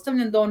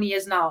pretpostavljam da on nije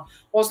znao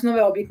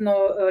osnove objektno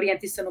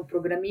orijentisanog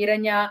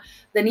programiranja,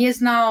 da nije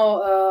znao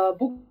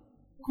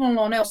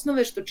bukvalno one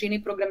osnove što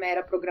čini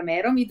programera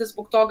programerom i da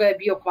zbog toga je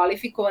bio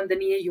kvalifikovan da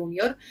nije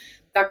junior.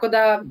 Tako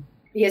da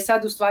je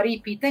sad u stvari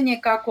i pitanje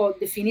kako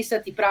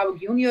definisati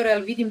pravog juniora,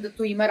 jer vidim da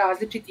tu ima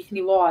različitih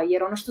nivoa,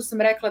 jer ono što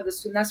sam rekla da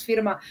su nas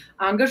firma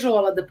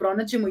angažovala da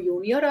pronađemo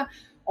juniora,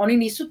 oni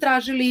nisu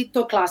tražili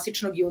to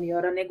klasičnog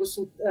juniora, nego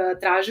su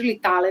tražili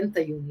talenta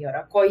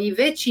juniora, koji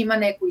već ima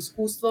neko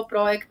iskustvo,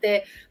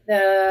 projekte,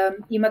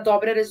 ima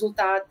dobre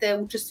rezultate,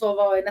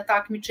 učestvovao je na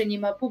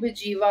takmičenjima,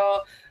 pobeđivao,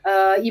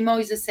 imao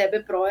iza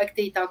sebe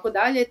projekte i tako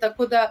dalje,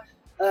 tako da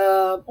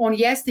on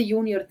jeste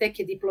junior, tek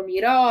je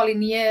diplomirao, ali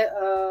nije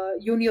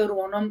junior u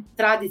onom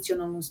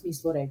tradicionalnom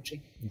smislu reči.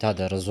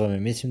 Da,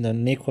 razumem. Mislim da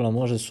Nikola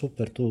može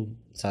super tu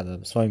sada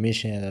svoje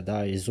mišljenje da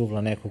da iz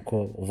ugla nekog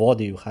ko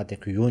vodi u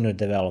HTK junior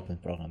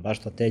development program. Baš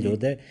to te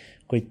ljude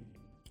koji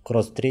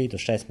kroz 3 do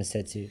 6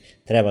 meseci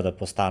treba da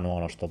postanu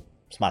ono što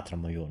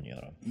smatramo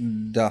juniorom.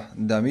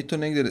 Da, mi to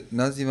negde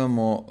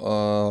nazivamo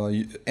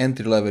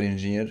entry level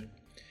inženjer.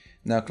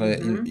 Dakle,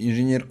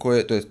 inženjer koji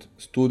je, to jest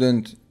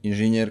student,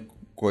 inženjer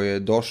koji je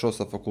došao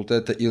sa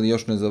fakulteta ili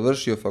još ne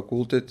završio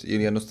fakultet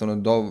ili jednostavno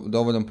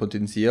dovoljan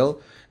potencijal,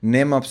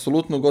 nema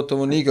apsolutno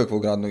gotovo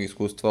nikakvog radnog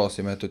iskustva,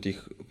 osim eto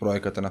tih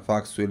projekata na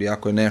faksu ili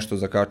ako je nešto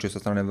zakačio sa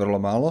strane vrlo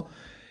malo,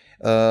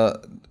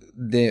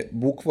 gde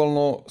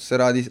bukvalno se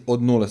radi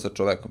od nule sa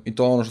čovekom. I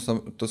to je ono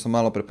što sam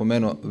malo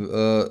prepomenuo,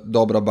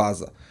 dobra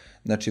baza.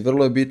 Znači,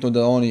 vrlo je bitno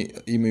da oni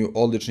imaju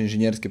odlične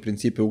inženjerske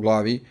principe u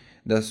glavi,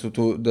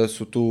 da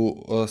su tu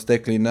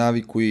stekli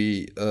naviku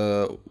i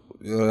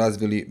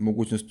razvili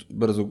mogućnost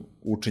brzog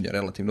učenja,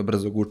 relativno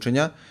brzog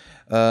učenja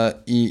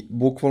i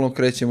bukvalno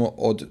krećemo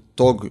od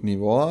tog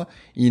nivoa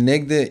i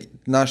negde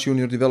naš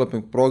junior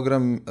development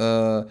program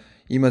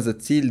ima za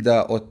cilj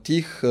da od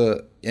tih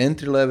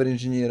entry level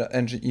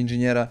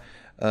inženjera,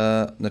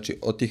 znači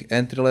od tih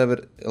entry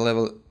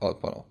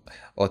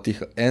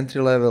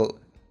level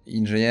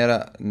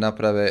inženjera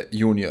naprave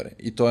juniore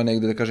i to je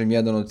negde, da kažem,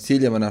 jedan od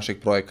ciljeva našeg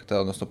projekata,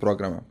 odnosno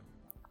programa.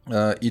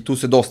 I tu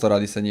se dosta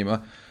radi sa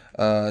njima.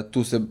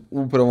 Tu se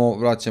upravo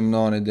vraćam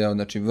na onaj deo,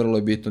 znači vrlo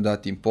je bitno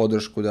dati im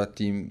podršku,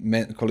 dati im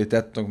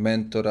kvalitetnog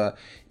mentora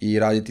i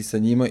raditi sa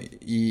njima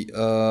i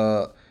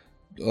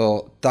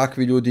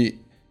takvi ljudi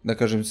da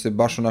kažem, se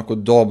baš onako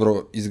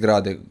dobro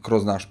izgrade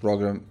kroz naš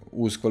program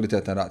uz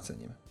kvalitetan rad sa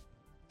njima.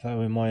 Pa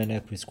evo i moje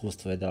neko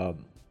iskustvo je da,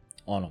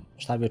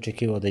 šta bi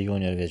očekivao da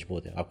junior već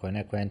bude? Ako je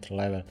neko entry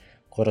level,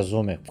 ko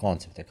razume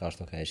koncepte, kao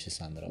što kažeš i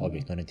Sandra,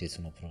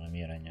 objektovno-intuitivno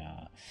programiranja,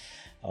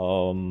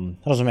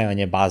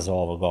 razumevanje baza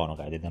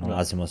onoga, ajde da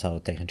nalazimo sad u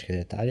tehničke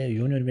detalje,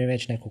 junior mi je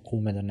već neko ko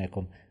ume da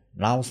nekom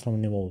na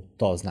osnovnom nivou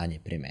to znanje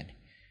primeni.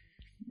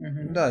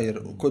 Da, jer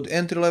kod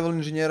entry level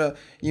inženjera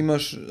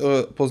imaš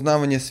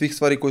poznavanje svih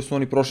stvari koje su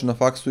oni prošli na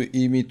faksu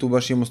i mi tu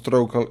baš imamo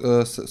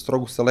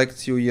strogu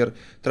selekciju jer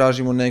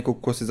tražimo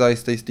nekog ko se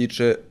zaista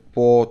ističe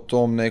po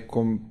tom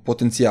nekom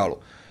potencijalu.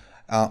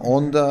 A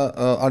onda,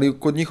 ali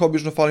kod njih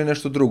obično fali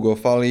nešto drugo,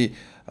 fali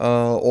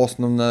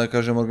osnovna, da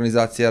kažem,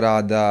 organizacija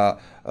rada,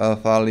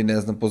 fali,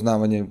 ne znam,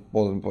 poznavanje,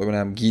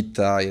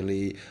 Gita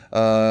ili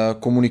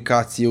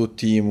komunikacije u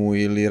timu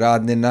ili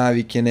radne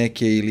navike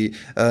neke ili,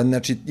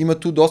 znači, ima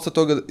tu dosta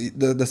toga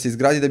da se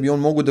izgradi da bi on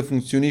mogu da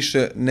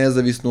funkcioniše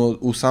nezavisno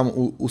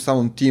u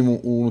samom timu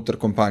unutar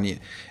kompanije.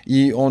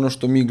 I ono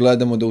što mi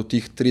gledamo da u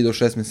tih 3 do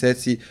 6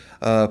 meseci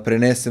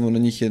prenesemo na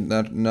njih je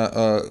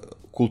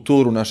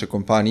kulturu naše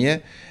kompanije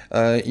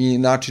i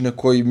način na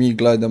koji mi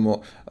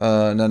gledamo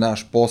na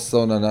naš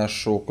posao, na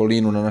našu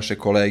okolinu, na naše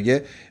kolege,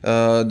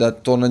 da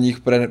to na njih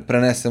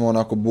prenesemo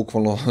onako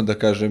bukvalno, da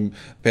kažem,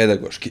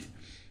 pedagoški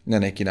na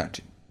neki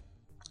način.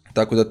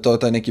 Tako da to je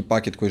taj neki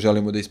paket koji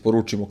želimo da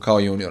isporučimo kao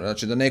junior.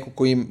 Znači da neko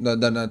koji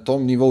da na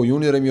tom nivou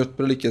juniora mi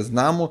otprilike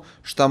znamo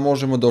šta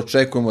možemo da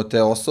očekujemo od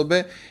te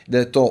osobe, da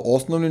je to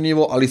osnovni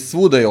nivo, ali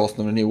svuda je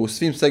osnovni nivo u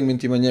svim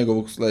segmentima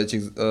njegovog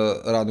sledećeg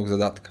radnog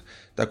zadatka.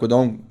 Tako da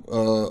on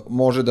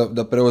može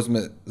da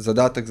preuzme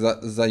zadatak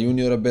za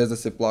juniora bez da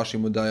se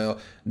plašimo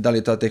da li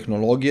je ta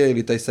tehnologija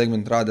ili taj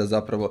segment rada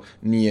zapravo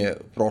nije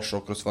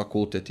prošao kroz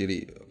fakultet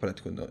ili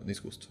prethodno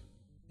iskustvo.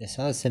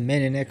 Sada se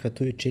meni nekad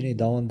tu i čini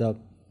da onda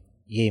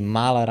je i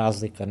mala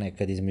razlika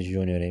nekad između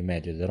juniora i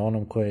međura, jer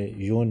onom ko je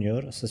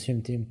junior sa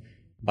svim tim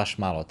baš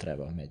malo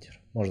treba međura.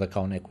 Možda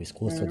kao neko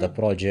iskustvo da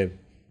prođe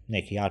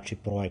neki jači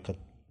projekat,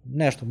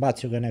 nešto,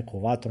 bacio ga neko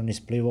u vatru, ni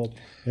splivao,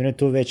 i on je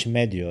tu već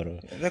medior.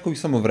 Rekao bih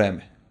samo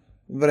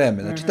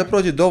vreme. Znači da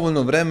prođe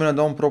dovoljno vremena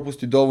da on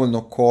propusti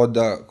dovoljno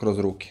koda kroz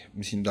ruke.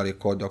 Mislim, da li je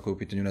kod, ako je u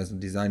pitanju, ne znam,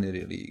 dizajner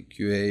ili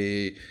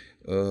QA,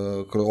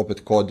 opet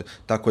kod,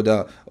 tako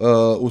da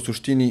u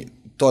suštini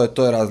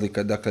to je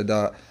razlika, dakle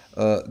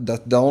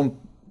da on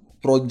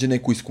prođe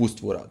neko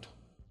iskustvo u radu.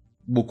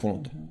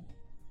 Bukvalno to.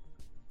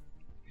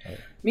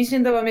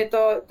 Mislim da vam je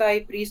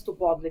taj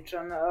pristup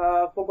odličan,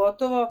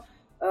 pogotovo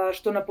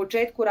što na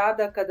početku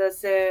rada kada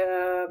se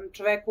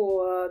čoveku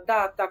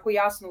da tako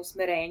jasno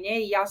usmerenje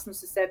i jasno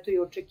se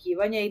setuju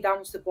očekivanja i da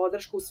mu se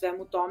podrška u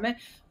svemu tome,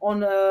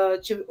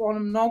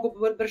 on mnogo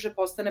brže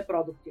postane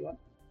produktivan.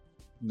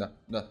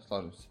 Da,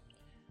 slažem se.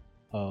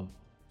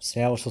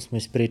 Sve ovo što smo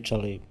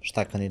ispričali,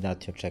 šta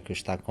kandidati očekuju,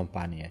 šta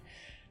kompanije,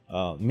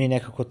 mi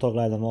nekako to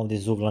gledamo ovde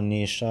iz ugla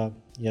Niša,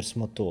 jer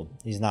smo tu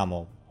i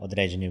znamo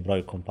određeni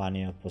broj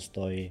kompanija,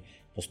 postoje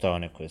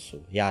one koje su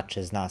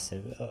jače, zna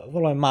se,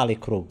 vrlo je mali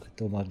krug,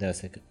 tu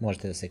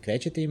možete da se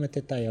krećete i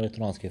imate taj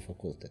elektronski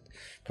fakultet.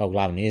 Kao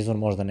glavni izvor,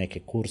 možda neke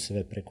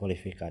kurseve,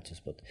 prekvalifikaciju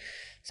spod.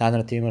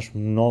 Sandra, ti imaš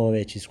mnogo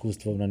veće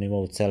iskustvo na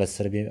nivou cele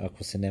Srbije,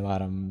 ako se ne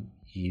varam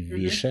i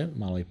više,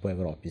 malo i po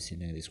Evropi si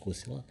negde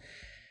iskusila.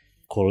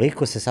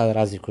 Koliko se sada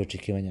razlikuje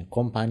očekivanja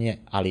kompanije,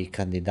 ali i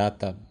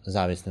kandidata,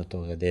 zavisno od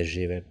toga gde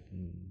žive,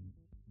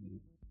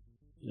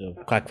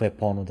 kakva je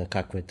ponuda,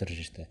 kakvo je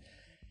tržište?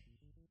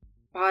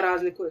 Pa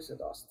razlikuje se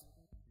dosta.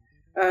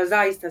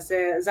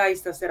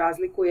 Zaista se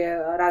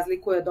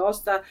razlikuje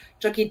dosta,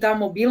 čak i ta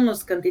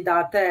mobilnost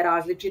kandidata je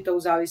različita u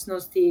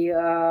zavisnosti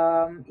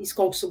iz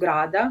kog su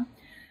grada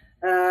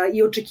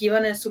i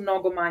očekivane su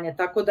mnogo manje,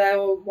 tako da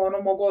evo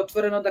mogu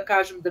otvoreno da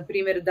kažem da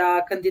primjer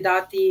da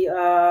kandidati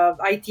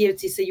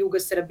IT-evci sa juga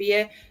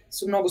Srbije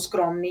su mnogo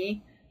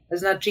skromniji,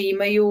 znači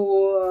imaju,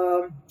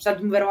 sad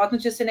verovatno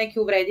će se neki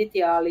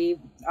uvrediti, ali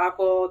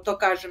ako to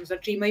kažem,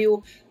 znači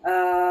imaju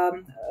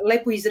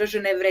lepo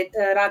izražene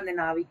radne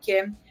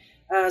navike,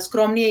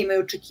 skromnije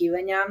imaju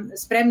očekivanja,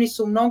 spremni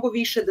su mnogo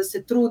više da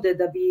se trude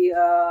da bi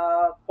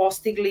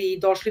postigli i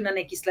došli na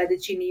neki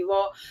sledeći nivo,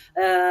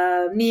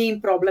 nije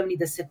im problem ni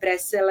da se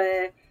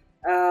presele,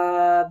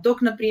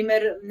 dok, na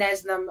primer,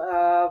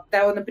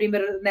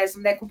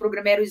 nekom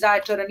programeru iz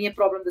Zaječara nije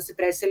problem da se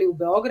preseli u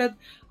Beograd,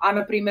 a,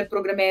 na primer,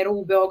 programeru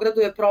u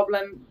Beogradu je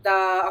problem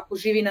da, ako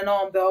živi na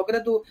Novom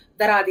Beogradu,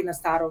 da radi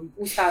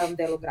u starom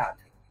delu grada.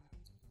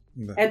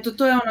 Da. Eto,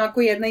 to je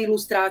onako jedna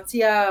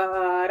ilustracija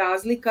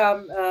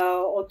razlika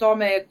o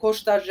tome ko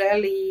šta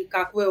želi i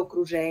kakvo je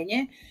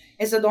okruženje.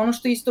 Sad, ono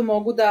što isto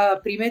mogu da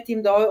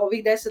primetim da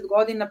ovih 10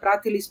 godina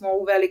pratili smo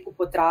ovu veliku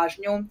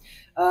potražnju,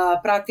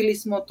 pratili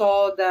smo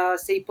to da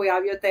se i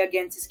pojavio taj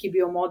agencijski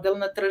biomodel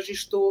na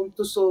tržištu,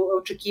 tu su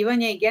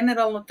očekivanja i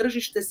generalno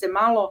tržište se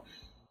malo,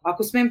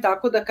 ako smem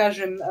tako da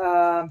kažem,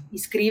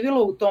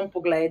 iskrivilo u tom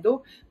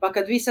pogledu, pa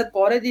kad vi sad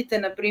poredite,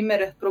 na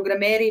primer,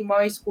 programeri,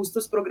 moje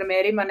iskustvo s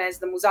programerima, ne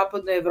znam, u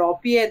zapadnoj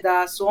Evropi je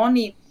da su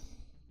oni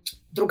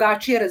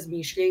drugačije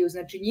razmišljaju.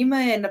 Znači, njima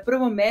je na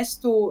prvom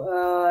mestu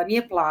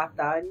nije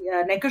plata.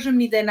 Ne kažem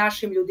ni da je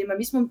našim ljudima.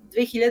 Mi smo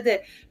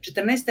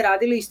 2014.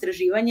 radili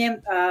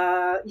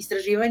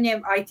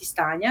istraživanje IT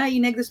stanja i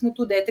negde smo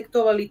tu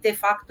detektovali te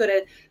faktore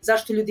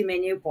zašto ljudi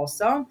menjaju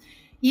posao.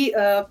 I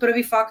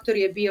prvi faktor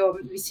je bio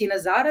visina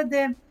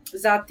zarade,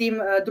 zatim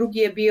drugi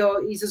je bio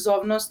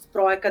izazovnost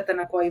projekata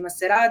na kojima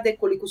se rade,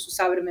 koliko su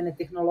savremene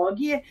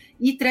tehnologije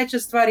i treća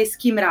stvar je s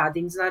kim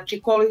radim,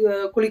 znači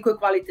koliko je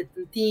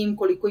kvalitetan tim,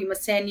 koliko ima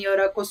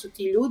seniora, ko su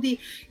ti ljudi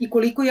i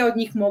koliko ja od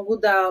njih mogu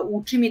da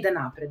učim i da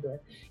napredujem.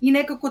 I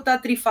nekako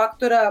ta tri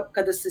faktora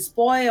kada se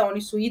spoje,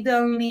 oni su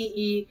idealni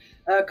i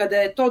kada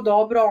je to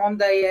dobro,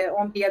 onda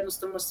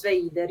jednostavno sve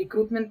ide.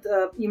 Rekrutment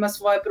ima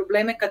svoje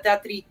probleme kad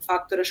ta tri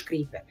faktora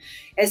škripe.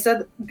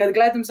 Sad, kad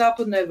gledam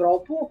zapadnu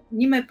Evropu,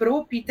 njima je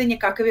prvo pitanje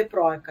kakav je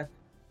projekat,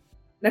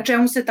 na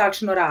čemu se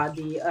tačno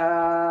radi,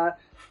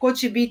 ko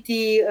će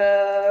biti,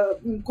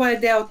 ko je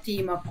deo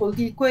tima,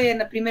 koliko je,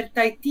 na primjer,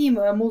 taj tim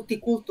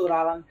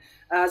multikulturalan,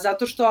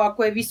 zato što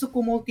ako je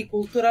visoko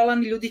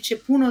multikulturalan, ljudi će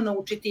puno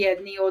naučiti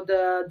jedni od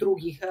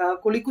drugih,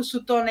 koliko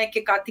su to neke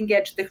cutting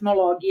edge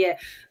tehnologije,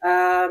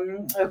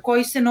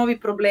 koji se novi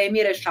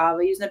problemi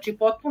rešavaju, znači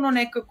potpuno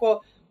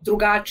nekako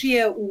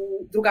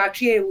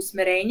drugačije je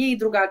usmerenje i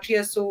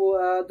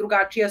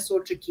drugačija su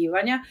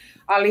očekivanja,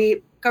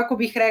 ali kako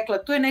bih rekla,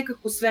 to je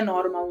nekako sve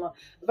normalno.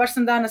 Baš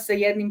sam danas sa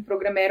jednim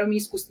programerom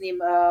iskusnim,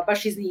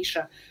 baš iz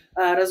Niša,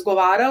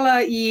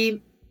 razgovarala i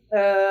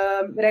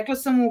rekla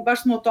sam mu,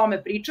 baš smo o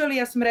tome pričali,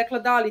 ja sam rekla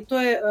da, ali to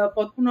je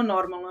potpuno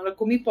normalno.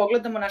 Ako mi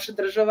pogledamo, naša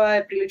država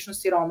je prilično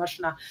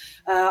siromašna.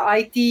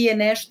 IT je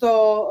nešto,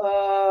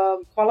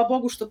 hvala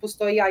Bogu što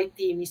postoji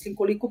IT. Mislim,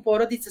 koliko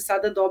porodica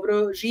sada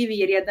dobro živi,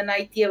 jer jedan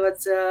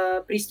IT-evac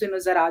pristojno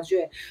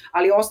zarađuje,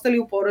 ali ostali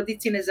u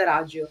porodici ne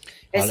zarađuju.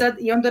 Sad,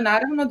 i onda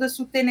naravno da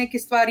su te neke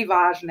stvari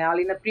važne,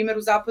 ali na primjer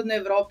u zapadnoj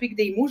Evropi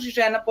gde i muž i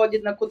žena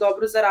podjednako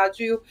dobro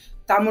zarađuju,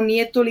 tamo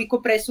nije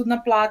toliko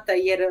presudna plata,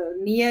 jer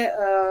nije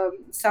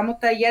samo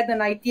taj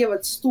jedan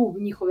IT-evac stub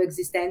njihove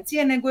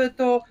egzistencije, nego je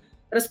to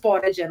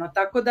raspoređeno.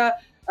 Tako da,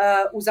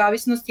 u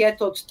zavisnosti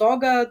od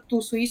toga,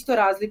 tu su isto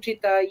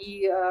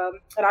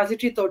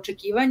različita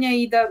očekivanja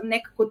i da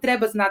nekako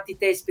treba znati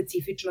te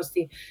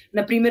specifičnosti.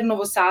 Naprimjer,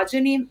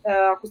 Novosađani,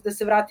 ako da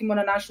se vratimo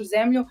na našu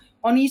zemlju,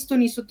 oni isto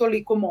nisu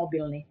toliko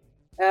mobilni.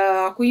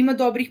 Ako ima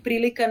dobrih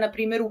prilika, na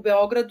primjer u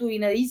Beogradu i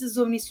na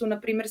izazovni su,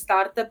 na primjer,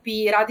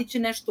 startupi, radit će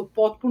nešto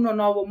potpuno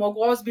novo,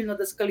 mogu ozbiljno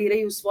da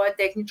skaliraju svoje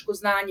tehničko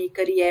znanje i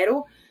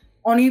karijeru,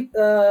 oni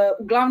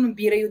uglavnom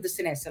biraju da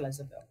se ne sele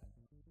za Beograd.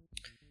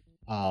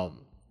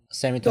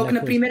 Dok,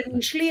 na primjer,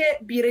 Nišlije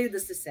biraju da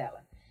se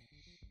sele.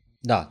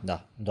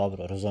 Da,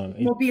 dobro, razumem.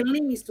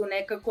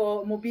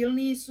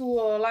 Mobilniji su,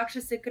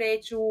 lakše se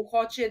kreću,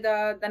 hoće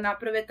da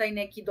naprave taj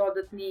neki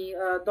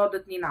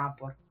dodatni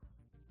napor.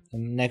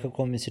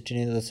 Nekako mi se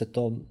čini da se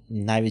to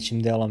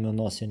najvećim delom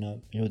odnosi na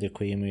ljude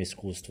koji imaju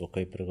iskustvo,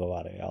 koji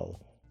pregovaraju, ali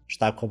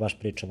šta ako baš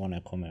pričamo o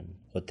nekome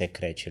ko tek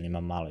kreće ili ima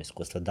malo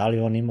iskustva,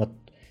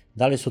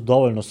 da li su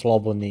dovoljno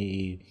slobodni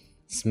i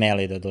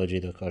smeli da dođe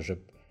i da kaže,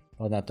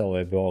 znate, ovo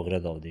je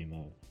Beograd, ovde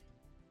ima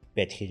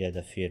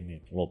 5000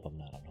 firmi, lupam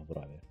naravno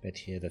brojeve,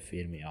 5000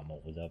 firmi, ja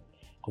mogu da,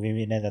 ako vi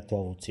mi ne date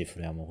ovu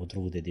cifru, ja mogu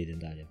drugde da idem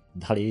dalje,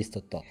 da li je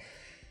isto to?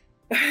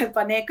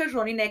 Pa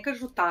oni ne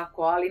kažu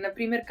tako, ali na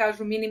primjer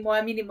kažu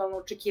moja minimalna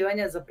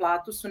očekivanja za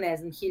platu su, ne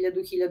znam,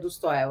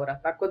 1000-1100 eura,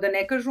 tako da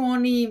ne kažu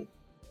oni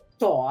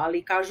to,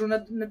 ali kažu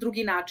na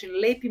drugi način,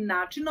 lepim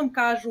načinom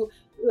kažu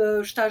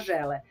šta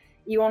žele.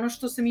 I ono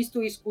što sam isto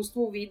u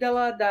iskustvu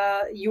videla, da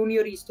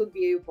juniori isto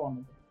odbijaju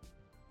ponude.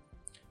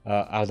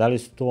 A da li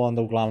su tu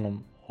onda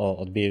uglavnom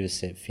odbijaju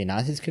se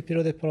finansijske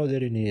prirode ponude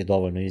ili nije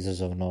dovoljno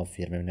izazovno,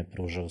 firme ne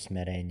pruža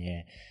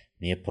usmerenje,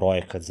 nije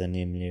projekat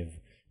zanimljiv,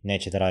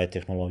 neće da rade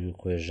tehnologiju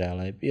koju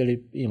žele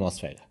ili ima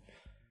svega?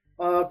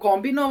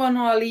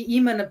 Kombinovano, ali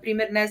ima, na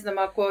primjer, ne znam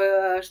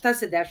šta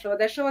se dešava.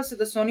 Dešava se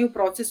da su oni u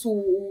procesu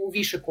u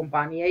više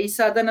kompanija i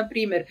sada, na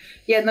primjer,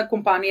 jedna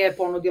kompanija je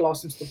ponudila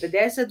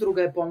 850,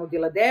 druga je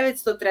ponudila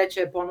 900, treća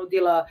je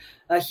ponudila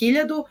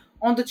 1000,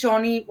 onda će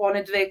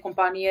one dve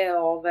kompanije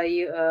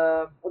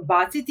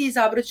odbaciti i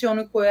izabraće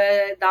onu koja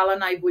je dala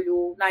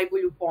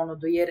najbolju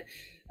ponudu, jer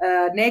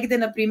negde,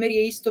 na primjer,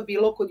 je isto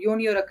bilo kod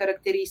juniora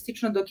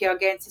karakteristično, dok je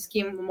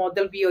agencijski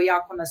model bio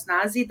jako na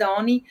snazi, da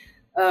oni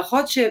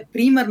hoće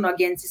primarno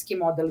agencijski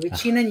model.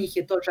 Većina njih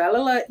je to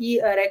želela i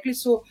rekli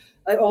su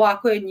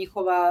ovako je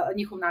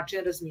njihov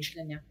način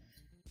razmišljanja.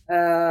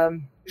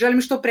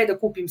 Želim što pre da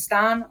kupim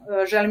stan,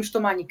 želim što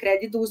manji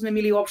kredit da uzmem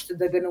ili uopšte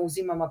da ga ne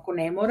uzimam ako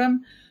ne moram.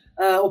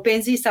 O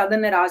penziji sada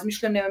ne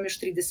razmišljam, nemam još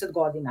 30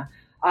 godina,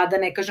 a da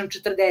ne kažem 40,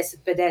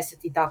 50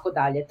 i tako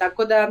dalje.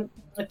 Tako da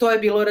to je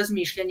bilo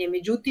razmišljanje.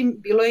 Međutim,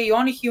 bilo je i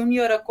onih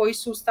juniora koji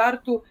su u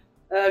startu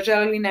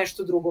želeli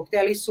nešto drugo.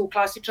 Hteli su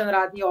klasičan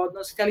radni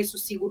odnos, hteli su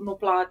sigurnu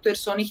platu, jer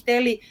su oni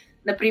hteli,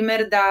 na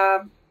primjer,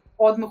 da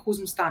odmah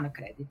uzmu stan na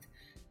kredit.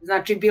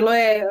 Znači,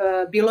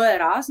 bilo je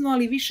razno,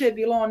 ali više je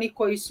bilo oni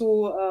koji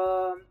su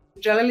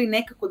želeli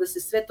nekako da se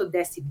sve to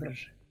desi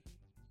brže.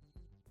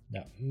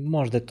 Da,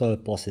 možda je to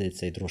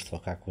posljedica i društva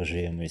kako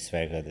živimo i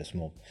svega, gde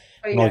smo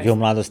mnogi u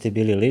mladosti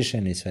bili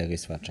lišeni svega i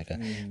svačega.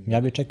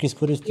 Ja bih čak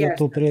iskoristio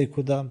tu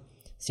priliku da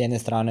s jedne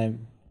strane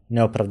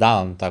ne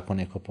opravdavam tako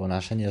neko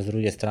ponašanje, a s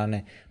druge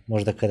strane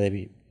možda kada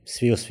bi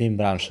svi u svim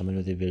branšama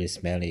ljudi bili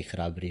smeli i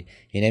hrabri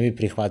i ne bi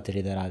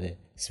prihvatili da rade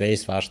sve i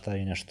svašta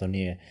i nešto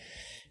nije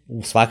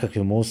u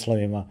svakakvim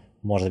uslovima,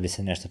 možda bi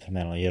se nešto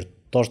promenilo. Jer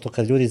to što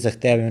kad ljudi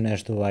zahtevaju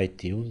nešto u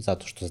IT-u,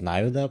 zato što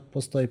znaju da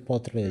postoji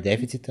potreba, da je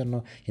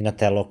deficitarno i na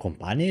telo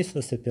kompanije isto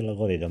da se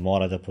prilagodi, da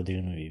mora da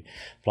podignu i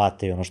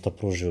plate i ono što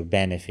pružuju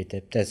benefite.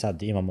 Te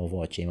sad imamo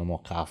voće, imamo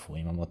kafu,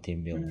 imamo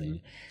team building.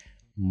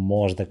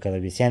 Možda kada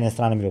bi s jedne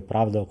strane bi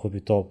opravdao, ako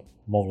bi to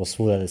moglo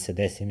svuda da se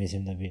desi,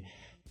 mislim da bi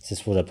se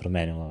svuda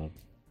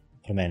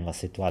promenila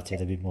situacija,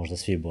 da bi možda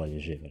svi bolje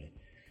živeli.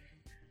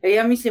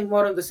 Ja mislim,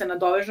 moram da se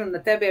nadovežem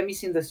na tebe, ja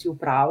mislim da si u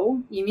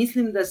pravu i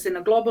mislim da se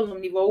na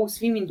globalnom nivou u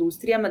svim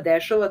industrijama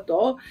dešava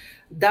to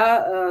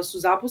da su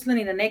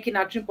zaposleni na neki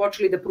način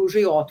počeli da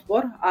pružaju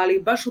otpor,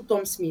 ali baš u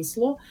tom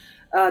smislu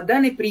da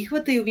ne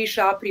prihvataju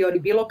više a priori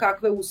bilo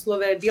kakve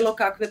uslove, bilo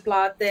kakve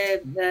plate.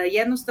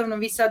 Jednostavno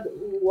vi sad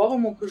u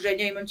ovom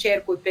okruženju, imam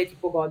ćerku od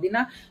 5,5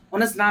 godina,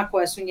 ona zna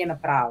koja su njena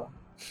prava.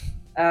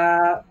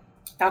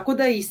 Tako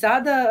da i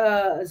sada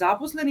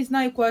zaposleni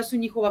znaju koja su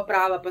njihova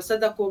prava, pa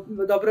sad ako,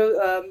 dobro,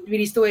 vi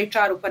niste u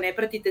HR-u pa ne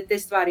pratite te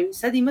stvari,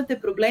 sad imate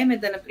probleme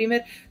da, na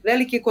primjer,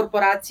 velike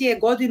korporacije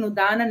godinu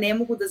dana ne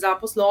mogu da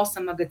zaposle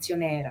 8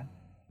 magacionera.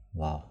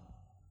 Wow.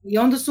 I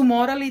onda su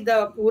morali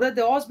da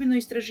urade ozbiljno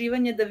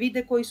istraživanje, da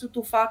vide koji su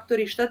tu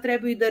faktori, šta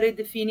trebaju da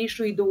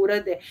redefinišu i da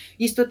urade.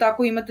 Isto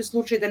tako imate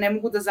slučaj da ne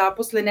mogu da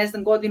zaposle, ne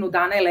znam, godinu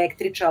dana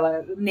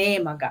električara,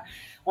 nema ga.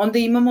 Onda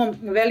imamo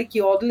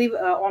veliki odliv,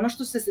 ono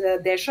što se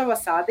dešava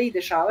sada i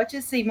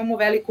dešavaće se, imamo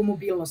veliku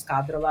mobilnost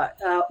kadrova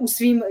u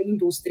svim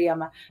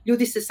industrijama.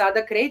 Ljudi se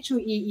sada kreću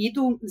i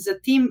idu za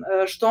tim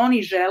što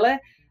oni žele,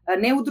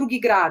 ne u drugi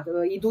grad,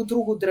 idu u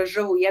drugu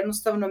državu,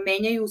 jednostavno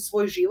menjaju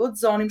svoj život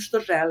za onim što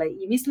žele.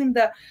 I mislim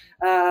da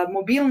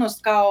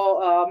mobilnost kao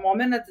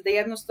moment da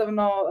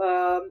jednostavno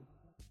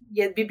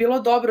bi bilo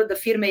dobro da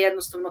firme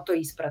jednostavno to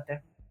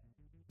isprate.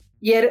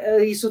 Jer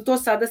su to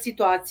sada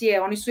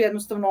situacije, oni su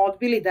jednostavno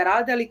odbili da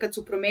rade, ali kad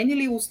su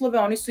promenili uslove,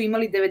 oni su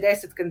imali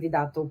 90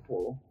 kandidata u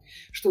pulu.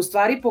 Što u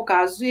stvari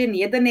pokazuje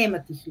nije da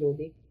nema tih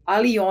ljudi,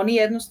 ali i oni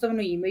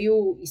jednostavno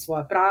imaju i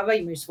svoja prava,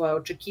 imaju svoje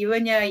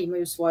očekivanja,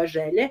 imaju svoje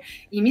želje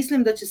i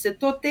mislim da će se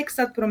to tek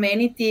sad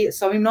promeniti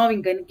sa ovim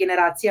novim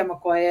generacijama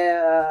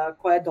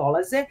koje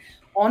dolaze.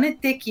 One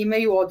tek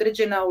imaju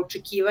određena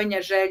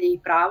očekivanja, želje i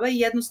prava i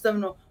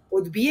jednostavno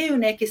odbijaju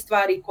neke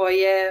stvari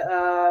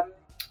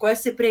koje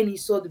se pre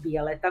nisu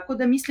odbijale. Tako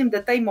da mislim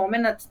da taj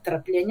moment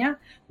trpljenja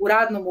u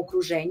radnom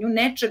okruženju,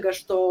 nečega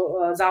što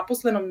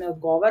zaposlenom ne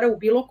odgovara u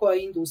bilo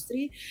kojoj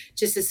industriji,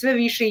 će se sve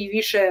više i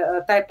više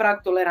taj prag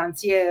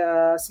tolerancije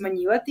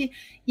smanjivati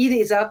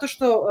i zato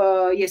što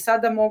je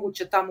sada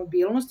moguća ta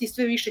mobilnost i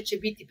sve više će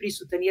biti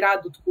prisutan i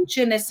rad od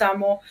kuće, ne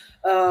samo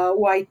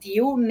u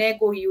IT-u,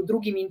 nego i u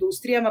drugim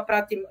industrijama.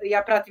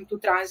 Ja pratim tu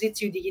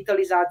tranziciju,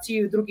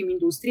 digitalizaciju i u drugim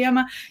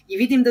industrijama i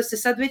vidim da se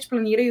sad već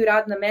planiraju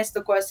radna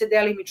mesta koja se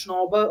delimično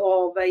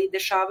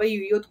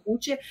dešavaju i od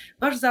kuće,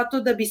 baš zato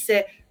da bi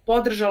se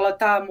podržala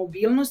ta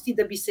mobilnost i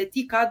da bi se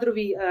ti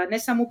kadrovi ne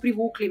samo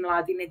privukli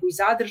mladi, nego i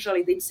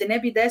zadržali, da im se ne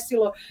bi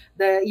desilo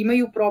da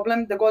imaju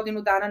problem da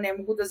godinu dana ne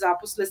mogu da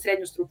zaposle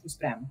srednju stručnu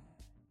spremu.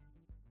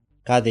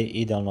 Kada je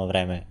idealno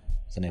vreme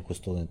za neku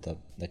studenta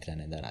da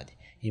krene da radi?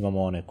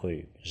 Imamo one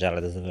koji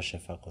žele da završe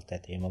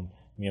fakultete, imam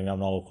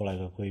mnogo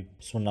kolega koji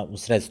su u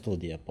sred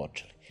studija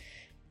počeli.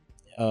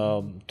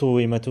 Tu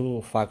imate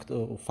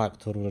u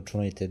faktoru,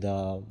 računajte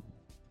da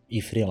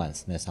i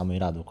freelance, ne samo i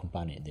rad u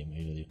kompaniji, da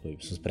imaju ljudi koji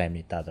su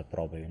spremni tada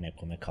probaju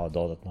nekome kao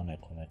dodatno,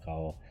 nekome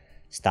kao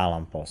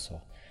stalan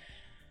posao.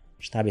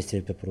 Šta biste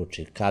vi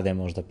preporučili? Kada je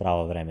možda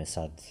pravo vreme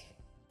sad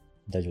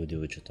da ljudi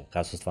uđu to?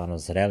 Kada su stvarno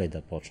zreli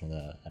da počnu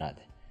da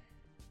rade?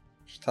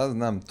 Šta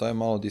znam, to je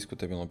malo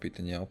diskutabilno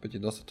pitanje. Opet je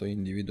dosta to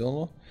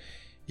individualno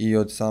i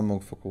od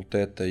samog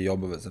fakulteta i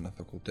obaveza na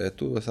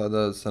fakultetu.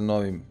 Sada sa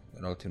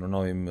relativno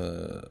novim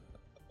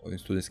ovim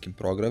studijskim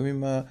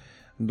programima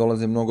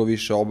dolaze mnogo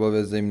više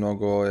obaveza i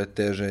mnogo je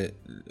teže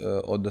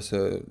od da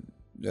se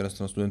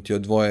jednostavno studenti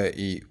odvoje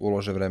i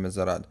ulože vreme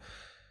za rad.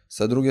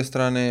 Sa druge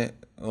strane,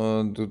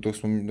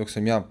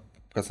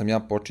 kad sam ja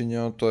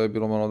počinjao, to je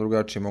bilo malo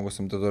drugačije, mogao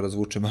sam da to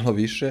razvučem malo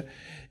više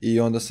i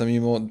onda sam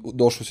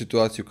došao u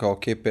situaciju kao,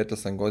 ok,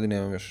 15 godina,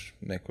 imam još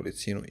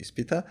nekolicinu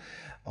ispita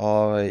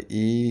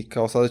i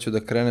kao sada ću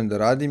da krenem da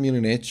radim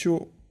ili neću,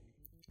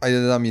 ajde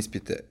da dam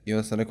ispite. I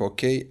onda sam rekao, ok,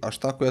 a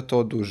šta ako ja to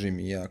odužim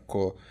i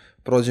ako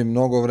prođe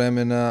mnogo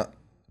vremena,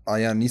 a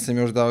ja nisam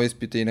još dao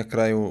ispite i na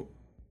kraju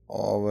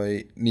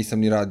nisam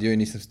ni radio i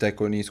nisam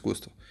stekao ni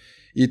iskustvo.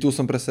 I tu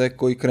sam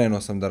presekao i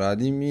krenuo sam da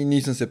radim i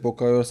nisam se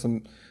pokao, jer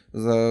sam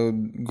za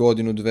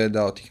godinu, dve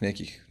dao tih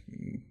nekih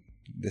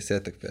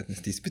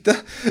 10-15 ispita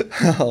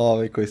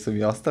koji su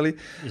mi ostali.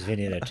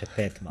 Izvini, reče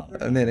 5 malo.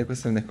 Ne, rekao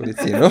sam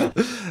nekolicinu.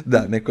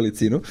 Da,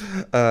 nekolicinu.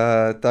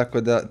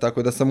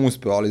 Tako da sam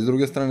uspeo, ali s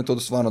druge strane to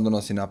stvarno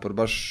donosi napor.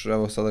 Baš,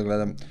 evo sada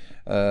gledam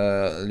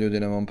ljudi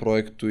na mom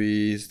projektu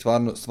i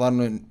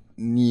stvarno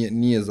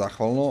nije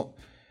zahvalno.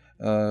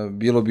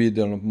 Bilo bi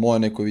idealno, moje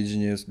neko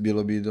viđenje,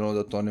 bilo bi idealno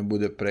da to ne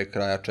bude pre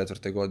kraja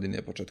 4.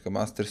 godine, početka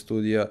master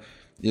studija,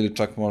 ili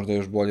čak možda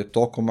još bolje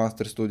tokom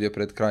master studija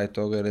pred kraj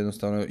toga, jer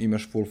jednostavno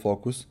imaš full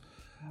fokus.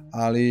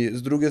 Ali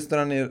s druge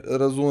strane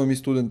razumem i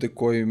studente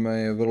kojima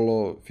je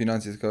vrlo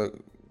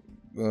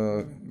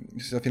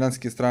sa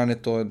finansijske strane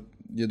to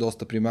je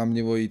dosta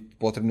primamljivo i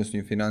potrebne su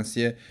im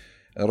finansije.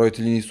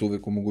 Roditelji nisu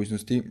uvek u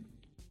mogućnosti,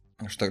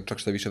 čak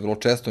šta više, vrlo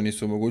često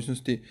nisu u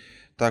mogućnosti,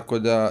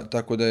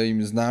 tako da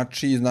im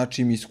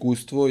znači im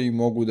iskustvo i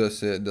mogu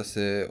da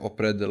se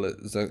opredele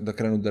da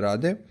krenu da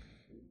rade.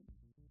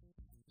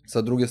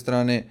 Sa druge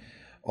strane,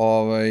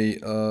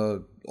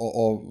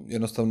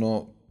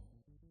 jednostavno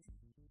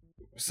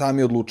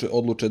sami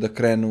odluče da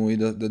krenu i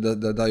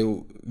da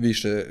daju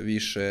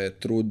više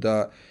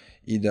truda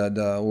i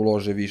da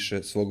ulože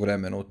više svog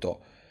vremena u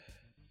to.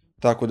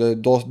 Tako da je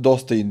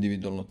dosta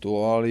individualno to,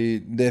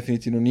 ali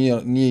definitivno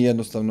nije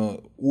jednostavno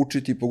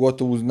učiti,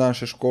 pogotovo uz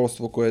naše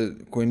školstvo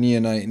koje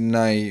nije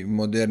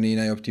najmodernije i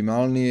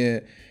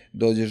najoptimalnije.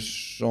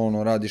 Dođeš,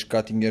 radiš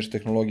cutting edge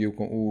tehnologiju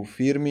u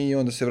firmi i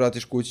onda se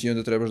vratiš kući i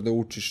onda trebaš da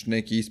učiš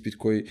neki ispit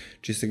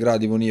čiji se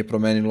gradivo nije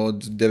promenilo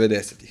od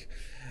 90-ih.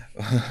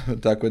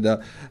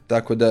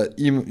 Tako da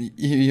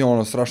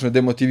strašno je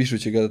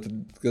demotivišuće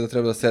kada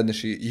treba da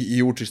sedneš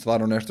i učiš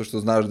stvarno nešto što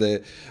znaš da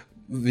je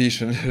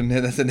više,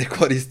 ne da se ne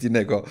koristi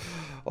nego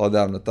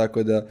odavno.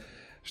 Tako da,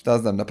 šta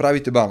znam,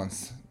 napravite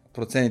balans.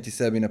 Proceniti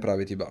sebe i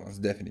napraviti balans,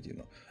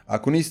 definitivno.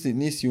 Ako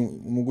nisi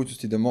u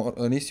mogućnosti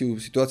nisi u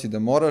situaciji da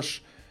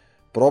moraš,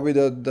 probaj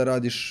da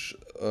radiš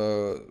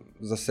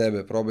za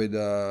sebe, probaj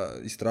da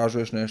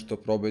istražuješ nešto,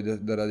 probaj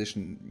da radiš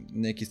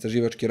neki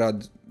istraživački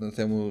rad na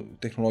temu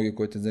tehnologije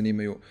koje te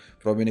zanimaju,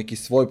 probaj neki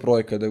svoj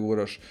projekat da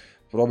guraš,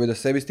 probaj da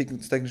sebi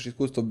stekneš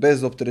iskustvo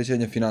bez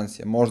opterećenja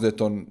financija. Možda je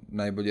to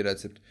najbolji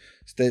recept.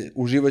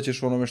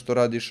 Uživaćeš u onome što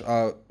radiš,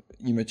 a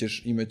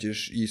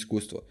imaćeš i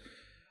iskustvo.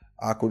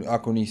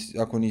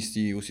 Ako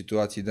nisi u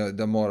situaciji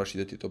da moraš i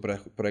da ti to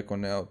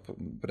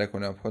preko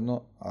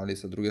neophodno, ali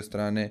sa druge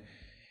strane,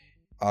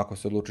 ako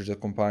se odlučiš za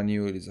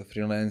kompaniju ili za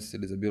freelance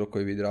ili za bilo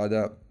koji vid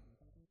rada,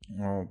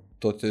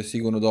 to te je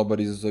sigurno dobar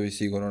izazov i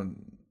sigurno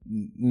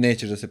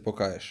nećeš da se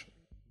pokaješ.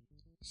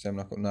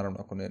 Naravno,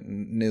 ako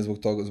ne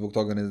zbog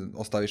toga ne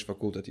ostaviš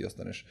fakultet i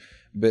ostaneš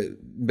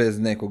bez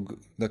nekog,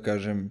 da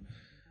kažem,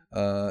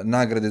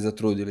 nagrade za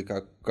trud ili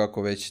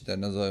kako već da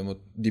nazovemo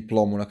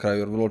diplomu na kraju.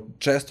 Jer vrlo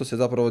često se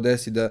zapravo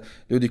desi da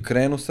ljudi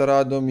krenu sa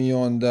radom i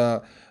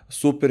onda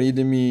super,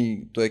 ide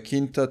mi, to je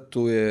kinta,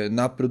 tu je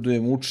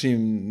napredujem,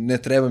 učim, ne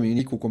treba mi,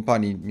 niko u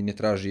kompaniji mi ne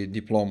traži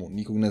diplomu,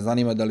 nikog ne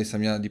zanima da li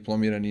sam ja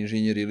diplomirani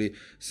inženjer ili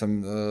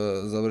sam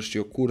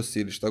završio kurs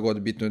ili šta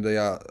god, bitno je da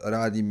ja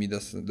radim i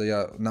da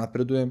ja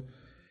napredujem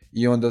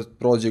i onda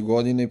prođe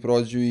godine i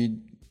prođu i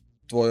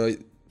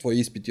tvoji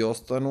ispiti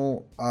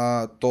ostanu,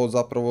 a to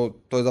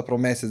je zapravo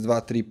mesec,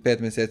 2, 3,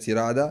 5 meseci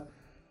rada,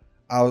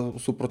 a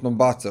suprotno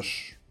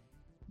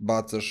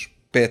bacaš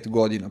 5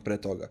 godina pre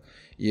toga,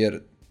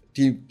 jer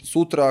ti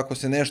sutra ako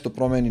se nešto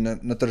promeni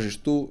na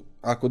tržištu,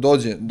 ako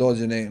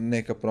dođe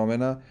neka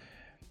promena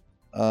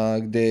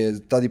gde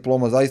ta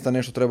diploma zaista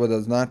nešto treba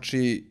da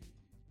znači,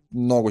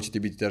 mnogo će ti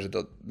biti teže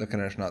da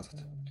kreneš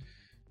nazad.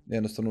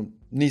 Jednostavno,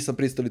 nisam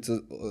pristalica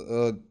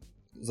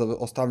za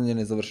ostavljanje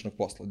nezavršenog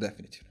posla,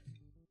 definitivno.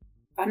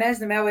 Pa ne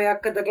znam, evo ja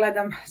kada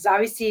gledam,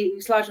 zavisi,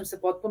 slažem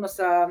se potpuno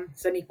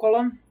sa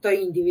Nikolom, to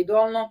je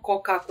individualno,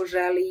 ko kako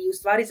želi i u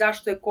stvari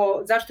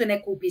zašto je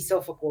neko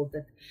upisao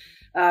fakultet.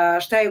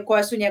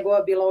 Koja su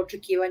njegova bila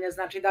očekivanja,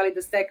 znači da li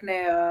da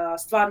stekne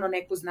stvarno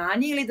neko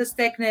znanje ili da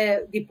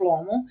stekne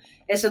diplomu.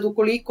 Sad,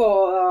 ukoliko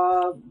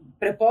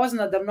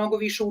prepozna da mnogo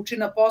više uči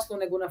na poslu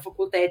nego na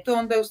fakultetu,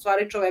 onda je u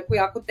stvari čoveku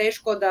jako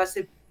teško da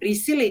se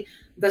prisili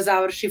da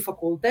završi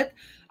fakultet,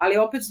 ali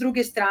opet s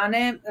druge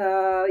strane,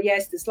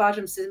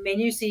 slažem se,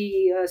 menjaju se i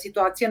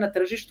situacija na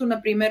tržištu,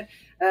 na primer,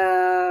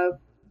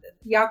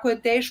 jako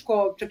je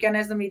teško, čak ja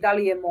ne znam ni da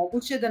li je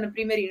moguće da, na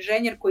primer,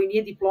 inženjer koji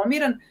nije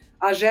diplomiran,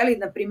 a želi,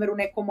 na primjer, u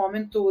nekom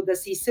momentu da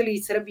se iseli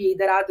iz Srbije i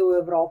da rade u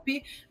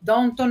Evropi, da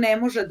on to ne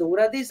može da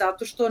uradi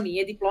zato što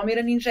nije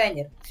diplomiran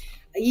inženjer.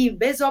 I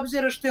bez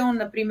obzira što je on,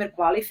 na primjer,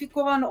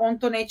 kvalifikovan, on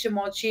to neće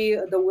moći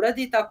da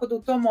uradi, tako da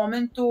u tom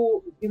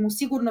momentu bi mu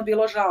sigurno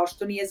bilo žao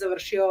što nije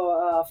završio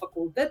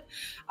fakultet,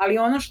 ali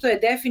ono što je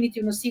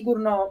definitivno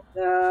sigurno,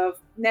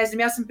 ne znam,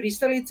 ja sam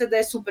pristalica da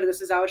je super da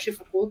se završi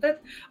fakultet,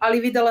 ali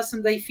videla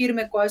sam da i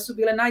firme koje su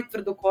bile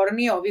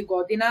najtvrdokornije ovih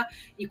godina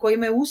i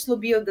kojima je uslov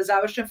bio da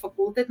završen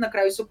fakultet, na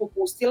kraju su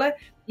popustile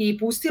i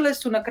pustile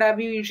su na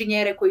kraju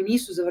inženjere koji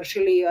nisu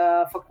završili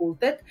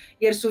fakultet,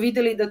 jer su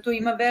videli da tu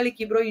ima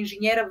veliki broj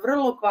inženjera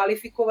vrlo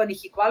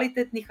kvalifikovanih i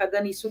kvalitetnih, a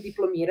da nisu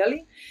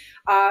diplomirali.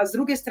 A s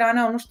druge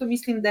strane, ono što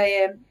mislim da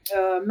je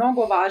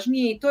mnogo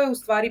važnije, i to je u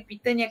stvari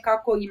pitanje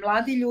kako i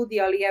mladi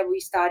ljudi, ali evo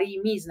i stariji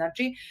mi,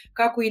 znači,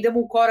 kako idemo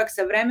u korak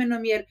sa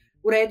vremenom, jer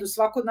u redu,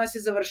 svako od nas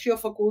je završio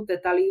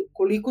fakultet, ali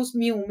koliko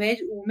mi u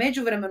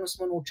međuvremenu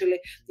smo naučili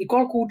i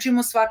koliko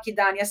učimo svaki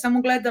dan. Ja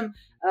samo gledam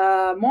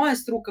moja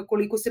struka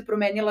koliko se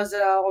promenila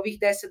za ovih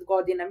 10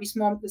 godina. Mi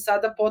smo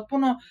sada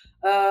potpuno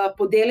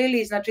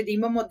podelili, znači da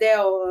imamo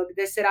deo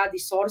gde se radi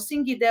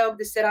sourcing i deo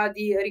gde se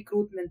radi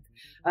recruitment.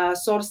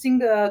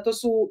 Sourcing, to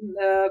su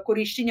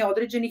korišćenje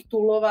određenih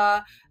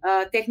toolova,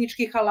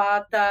 tehničkih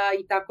alata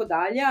i tako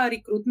dalje, a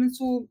recruitment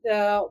su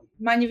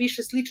manje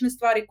više slične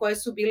stvari koje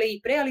su bile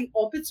i pre, ali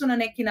opet su na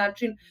neki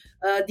način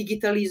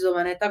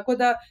digitalizovane. Tako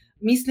da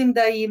mislim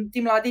da i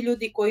ti mladi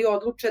ljudi koji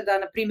odluče da,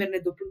 na primjer,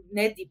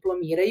 ne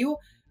diplomiraju,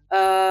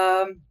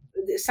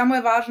 samo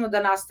je važno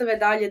da nastave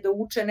dalje da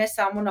uče ne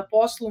samo na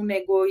poslu,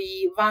 nego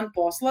i van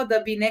posla, da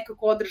bi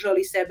nekako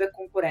održali sebe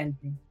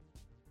konkurentni.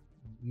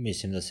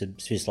 Mislim da se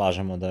svi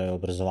slažemo da je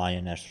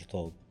obrazovanje nešto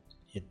što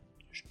je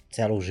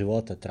celog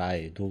života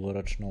traje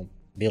dugoročno,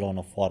 bilo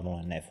ono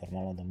formalno,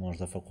 neformalno, da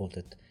možda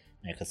fakultet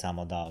nekad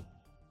samo da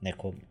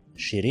neku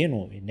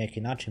širinu i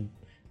neki način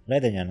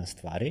gledanja na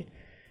stvari,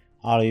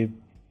 ali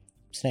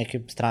s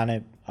neke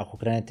strane, ako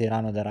krenete i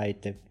rano da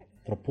radite,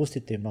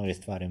 propustite mnoge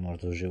stvari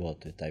možda u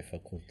životu i taj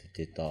fakultet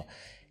i to.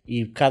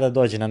 I kada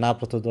dođe na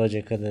naplatu,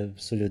 dođe kada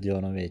su ljudi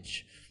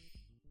već,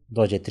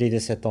 dođe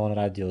 30, on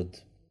radi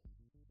od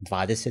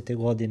 20.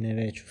 godine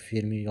već u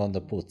firmi i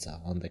onda puca,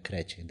 onda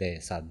kreće gde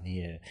je sad,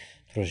 nije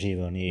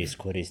proživao, nije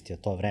iskoristio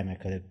to vreme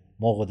kada je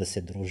mogao da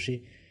se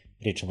druži.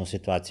 Pričamo o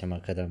situacijama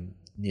kada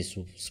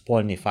nisu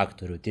spoljni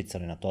faktori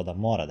uticali na to da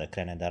mora da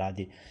krene da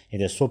radi i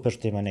da je super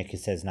što ima neki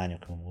set znanja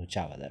koji mu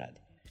omogućava da radi.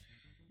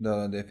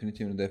 Da,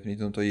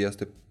 definitivno to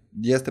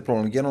jeste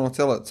problem. Generalno,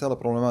 cela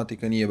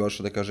problematika nije baš,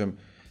 da kažem,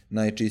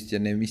 najčistija,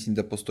 ne mislim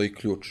da postoji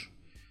ključ.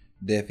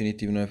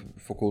 Definitivno je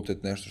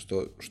fakultet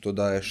nešto što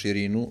daje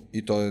širinu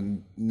i to je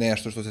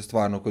nešto što se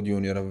stvarno kod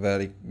juniora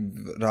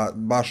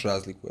baš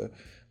razlikuje.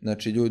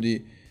 Znači,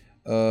 ljudi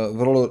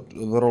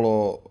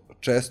vrlo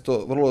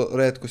često, vrlo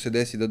retko se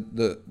desi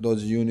da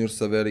dođe junior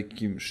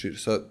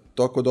sa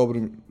toliko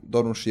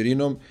dobrom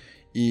širinom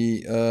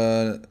i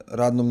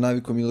radnom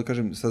navikom ili da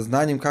kažem sa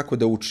znanjem kako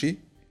da uči,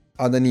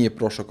 a da nije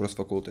prošao kroz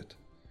fakultet.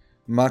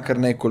 Makar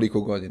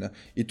nekoliko godina.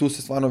 I tu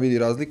se stvarno vidi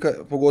razlika,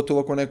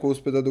 pogotovo ako neko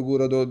uspe da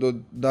dogura do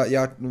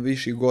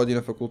viših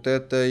godina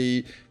fakulteta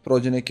i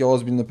prođe neke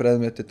ozbiljne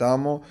predmete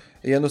tamo.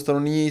 Jednostavno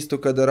nije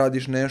isto kada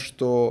radiš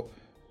nešto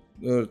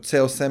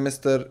ceo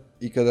semestar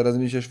i kada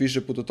razmišljaš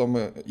više puta o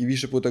tome i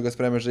više puta ga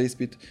spremaš za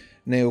ispit,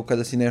 nego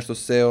kada si nešto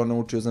seo,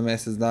 naučio za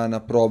mesec dana,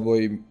 probao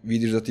i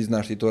vidiš da ti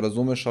znaš i to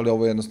razumeš, ali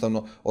ovo je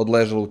jednostavno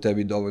odležalo u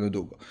tebi dovoljno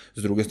dugo.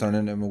 S druge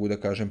strane, ne mogu da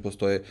kažem,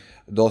 postoje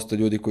dosta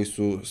ljudi koji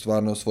su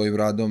stvarno svojim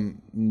radom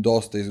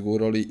dosta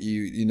izgurali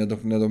i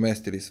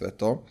nadomestili sve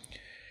to.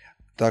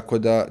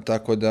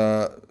 Tako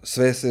da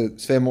sve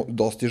je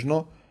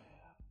dostižno,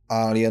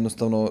 ali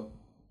jednostavno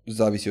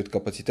zavisi od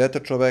kapaciteta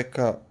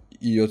čoveka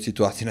i od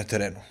situacije na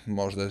terenu.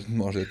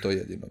 Možda je to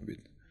jedino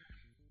bitno.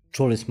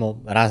 Čuli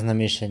smo razna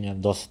mišljenja,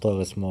 dosta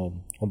toga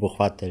smo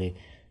obuhvatili.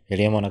 Je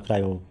li imamo na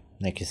kraju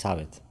neki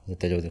savjet za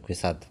te ljude koji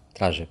sad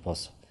traže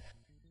posao?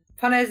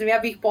 Pa ne znam, ja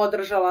bih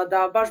podržala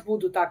da baš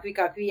budu takvi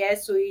kakvi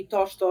jesu i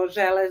to što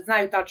žele,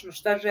 znaju tačno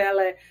šta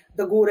žele,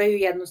 da guraju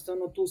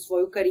jednostavno tu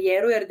svoju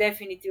karijeru, jer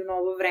definitivno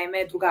ovo vreme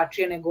je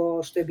drugačije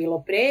nego što je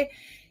bilo pre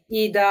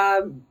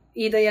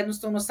i da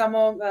jednostavno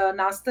samo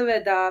nastave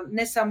da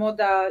ne samo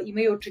da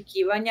imaju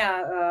očekivanja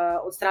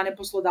od strane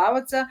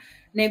poslodavaca,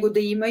 nego da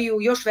imaju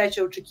još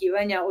veće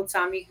očekivanja od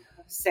samih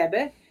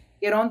sebe,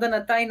 jer onda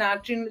na taj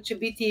način će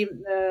biti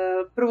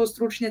prvo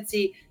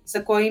stručnjaci sa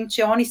kojim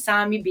će oni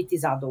sami biti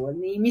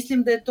zadovoljni. I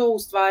mislim da je to u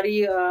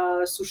stvari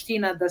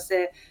suština da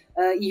se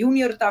i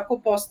junior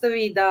tako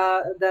postavi,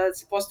 da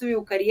se postavi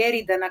u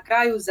karijeri, da na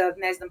kraju za,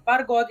 ne znam,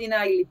 par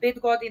godina ili 5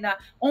 godina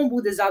on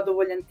bude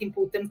zadovoljan tim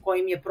putem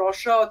kojim je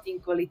prošao,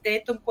 tim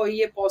kvalitetom koji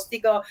je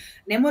postigao.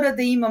 Ne mora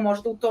da ima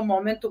možda u tom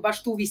momentu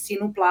baš tu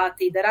visinu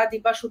plate i da radi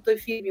baš u toj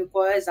firmi u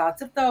kojoj je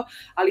zacrtao,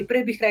 ali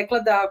pre bih rekla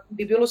da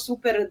bi bilo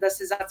super da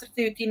se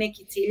zacrtaju ti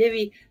neki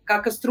ciljevi,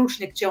 kakav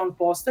stručnjak će on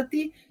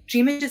postati,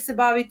 čime će se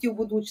baviti u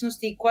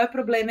budućnosti i koje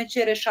probleme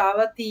će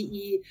rešavati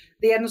i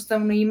da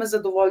jednostavno ima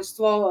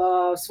zadovoljstvo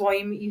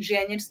svojim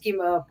inženjerskim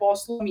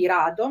poslom i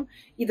radom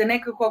i da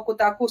nekako ako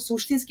tako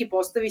suštinski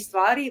postavi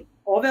stvari,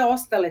 ove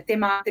ostale, te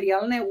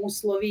materijalne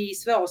uslovi i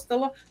sve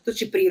ostalo, to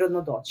će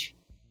prirodno doći.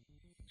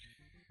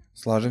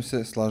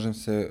 Slažem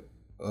se,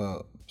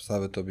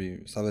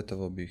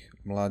 savjetovao bih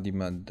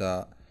mladima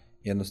da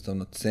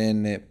jednostavno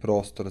cene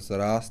prostor za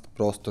rast,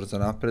 prostor za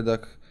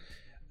napredak,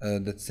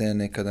 da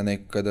cene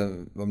kada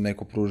vam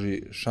neko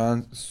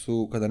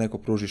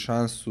pruži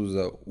šansu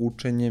za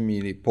učenjem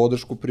ili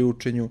podršku pri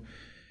učenju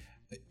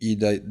i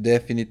da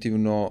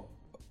definitivno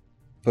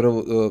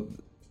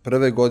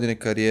prve godine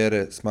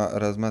karijere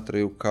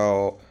razmatraju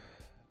kao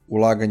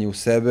ulaganje u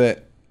sebe,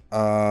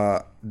 a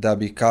da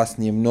bi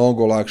kasnije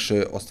mnogo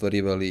lakše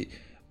ostvarivali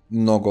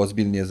mnogo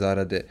ozbiljnije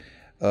zarade.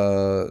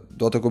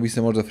 Dotako bi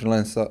se možda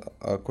freelansa,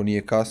 ako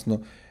nije kasno.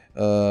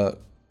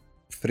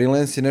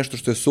 Freelance je nešto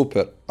što je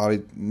super,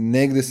 ali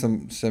negde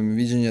sam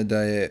viđenja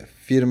da je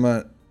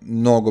firma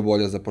mnogo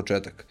bolja za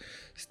početak.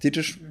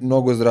 Stičeš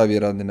mnogo zdravije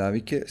radne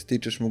navike,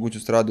 stičeš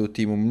mogućnost rada u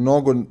timu,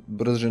 mnogo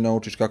brže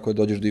naučiš kako da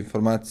dođeš do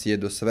informacije,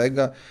 do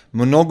svega,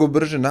 mnogo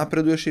brže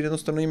napreduješ i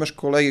jednostavno imaš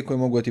kolege koji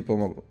mogu da ti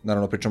pomogu.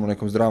 Naravno, pričamo o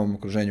nekom zdravom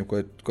okruženju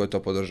koje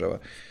to podržava.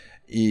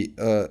 I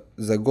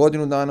za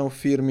godinu dana u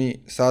firmi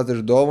saznaš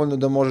dovoljno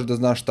da možeš da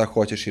znaš šta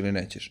hoćeš ili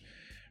nećeš.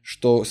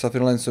 Što sa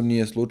freelanceom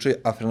nije slučaj,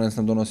 a freelance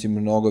nam donosi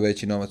mnogo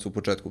veći novac u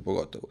početku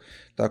pogotovo.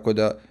 Tako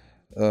da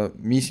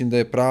mislim da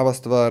je prava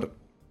stvar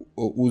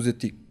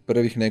uzeti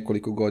prvih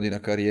nekoliko godina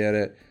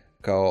karijere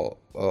kao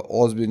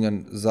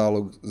ozbiljan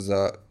zalog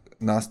za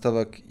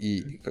nastavak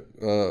i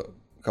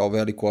kao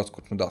veliku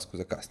odskočnu dasku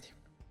za kasnije.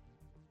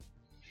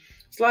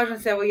 Slažem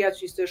se, evo ja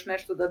ću isto još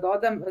nešto da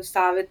dodam,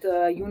 savet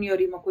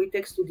juniorima koji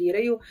tek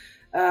studiraju,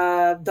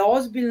 da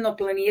ozbiljno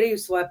planiraju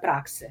svoje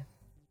prakse.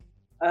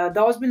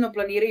 Da ozbiljno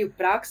planiraju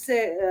prakse,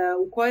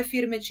 u koje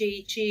firme će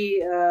ići,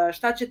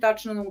 šta će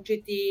tačno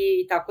naučiti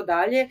i tako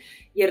dalje,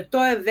 jer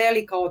to je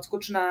velika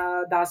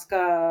odskočna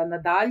daska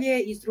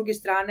nadalje i s druge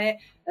strane,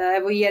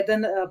 evo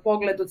jedan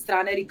pogled od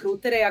strane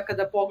rekrutera, ja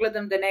kada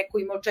pogledam da je neko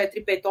imao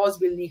 4-5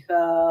 ozbiljnih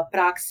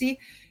praksi,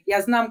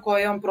 ja znam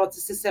koje je on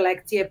procese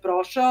selekcije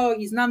prošao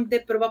i znam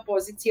gde prva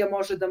pozicija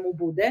može da mu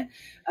bude,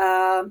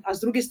 a s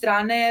druge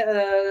strane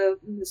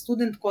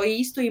student koji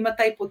isto ima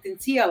taj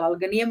potencijal, ali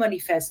ga nije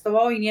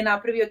manifestovao i nije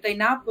napravio taj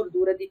napor da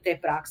uradi te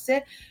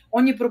prakse,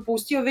 on je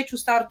propustio već u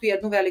startu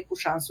jednu veliku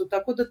šansu,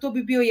 tako da to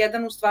bi bio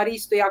jedan u stvari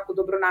isto jako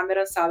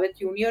dobronameran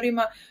savet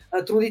juniorima,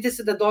 trudite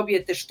se da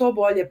dobijete što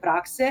bolje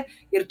prakse,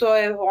 jer to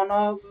je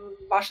ono,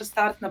 vaša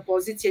startna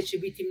pozicija će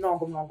biti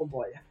mnogo, mnogo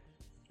bolja.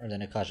 Da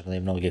ne kažem da i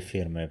mnoge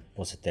firme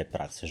posle te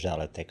prakse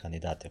žele te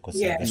kandidate kod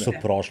sebe, su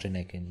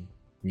prošli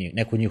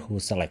neku njihovu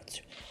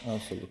selekciju.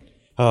 Apsolutno.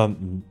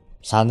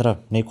 Sandra,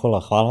 Nikola,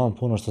 hvala vam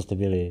puno što ste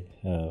bili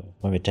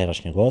moj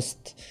večerašnji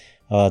gost.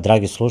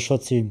 Dragi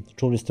slušalci,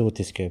 čuli ste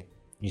utiske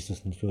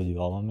iskusnih ljudi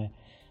o ovome,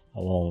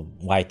 u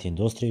IT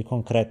industriji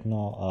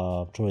konkretno,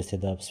 čuli ste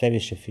da sve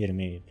više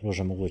firmi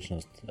pruža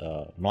mogućnost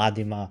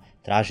mladima,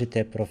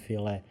 tražite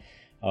profile,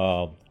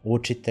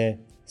 učite,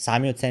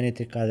 sami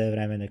ocenite kada je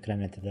vreme da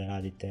krenete da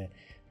radite,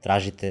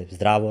 tražite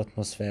zdravu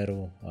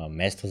atmosferu,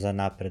 mesto za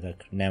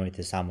napredak,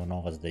 nemojte samo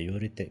novac da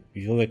jurite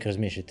i uvek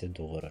razmišljate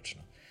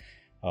dugoročno.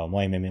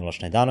 Moje ime je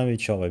Miloš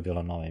Najdanović, ovo je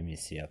bila nova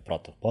emisija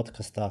Protok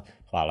podcasta.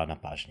 Hvala na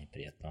pažnji,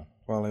 prijatno.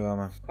 Hvala i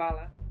vama.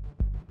 Hvala.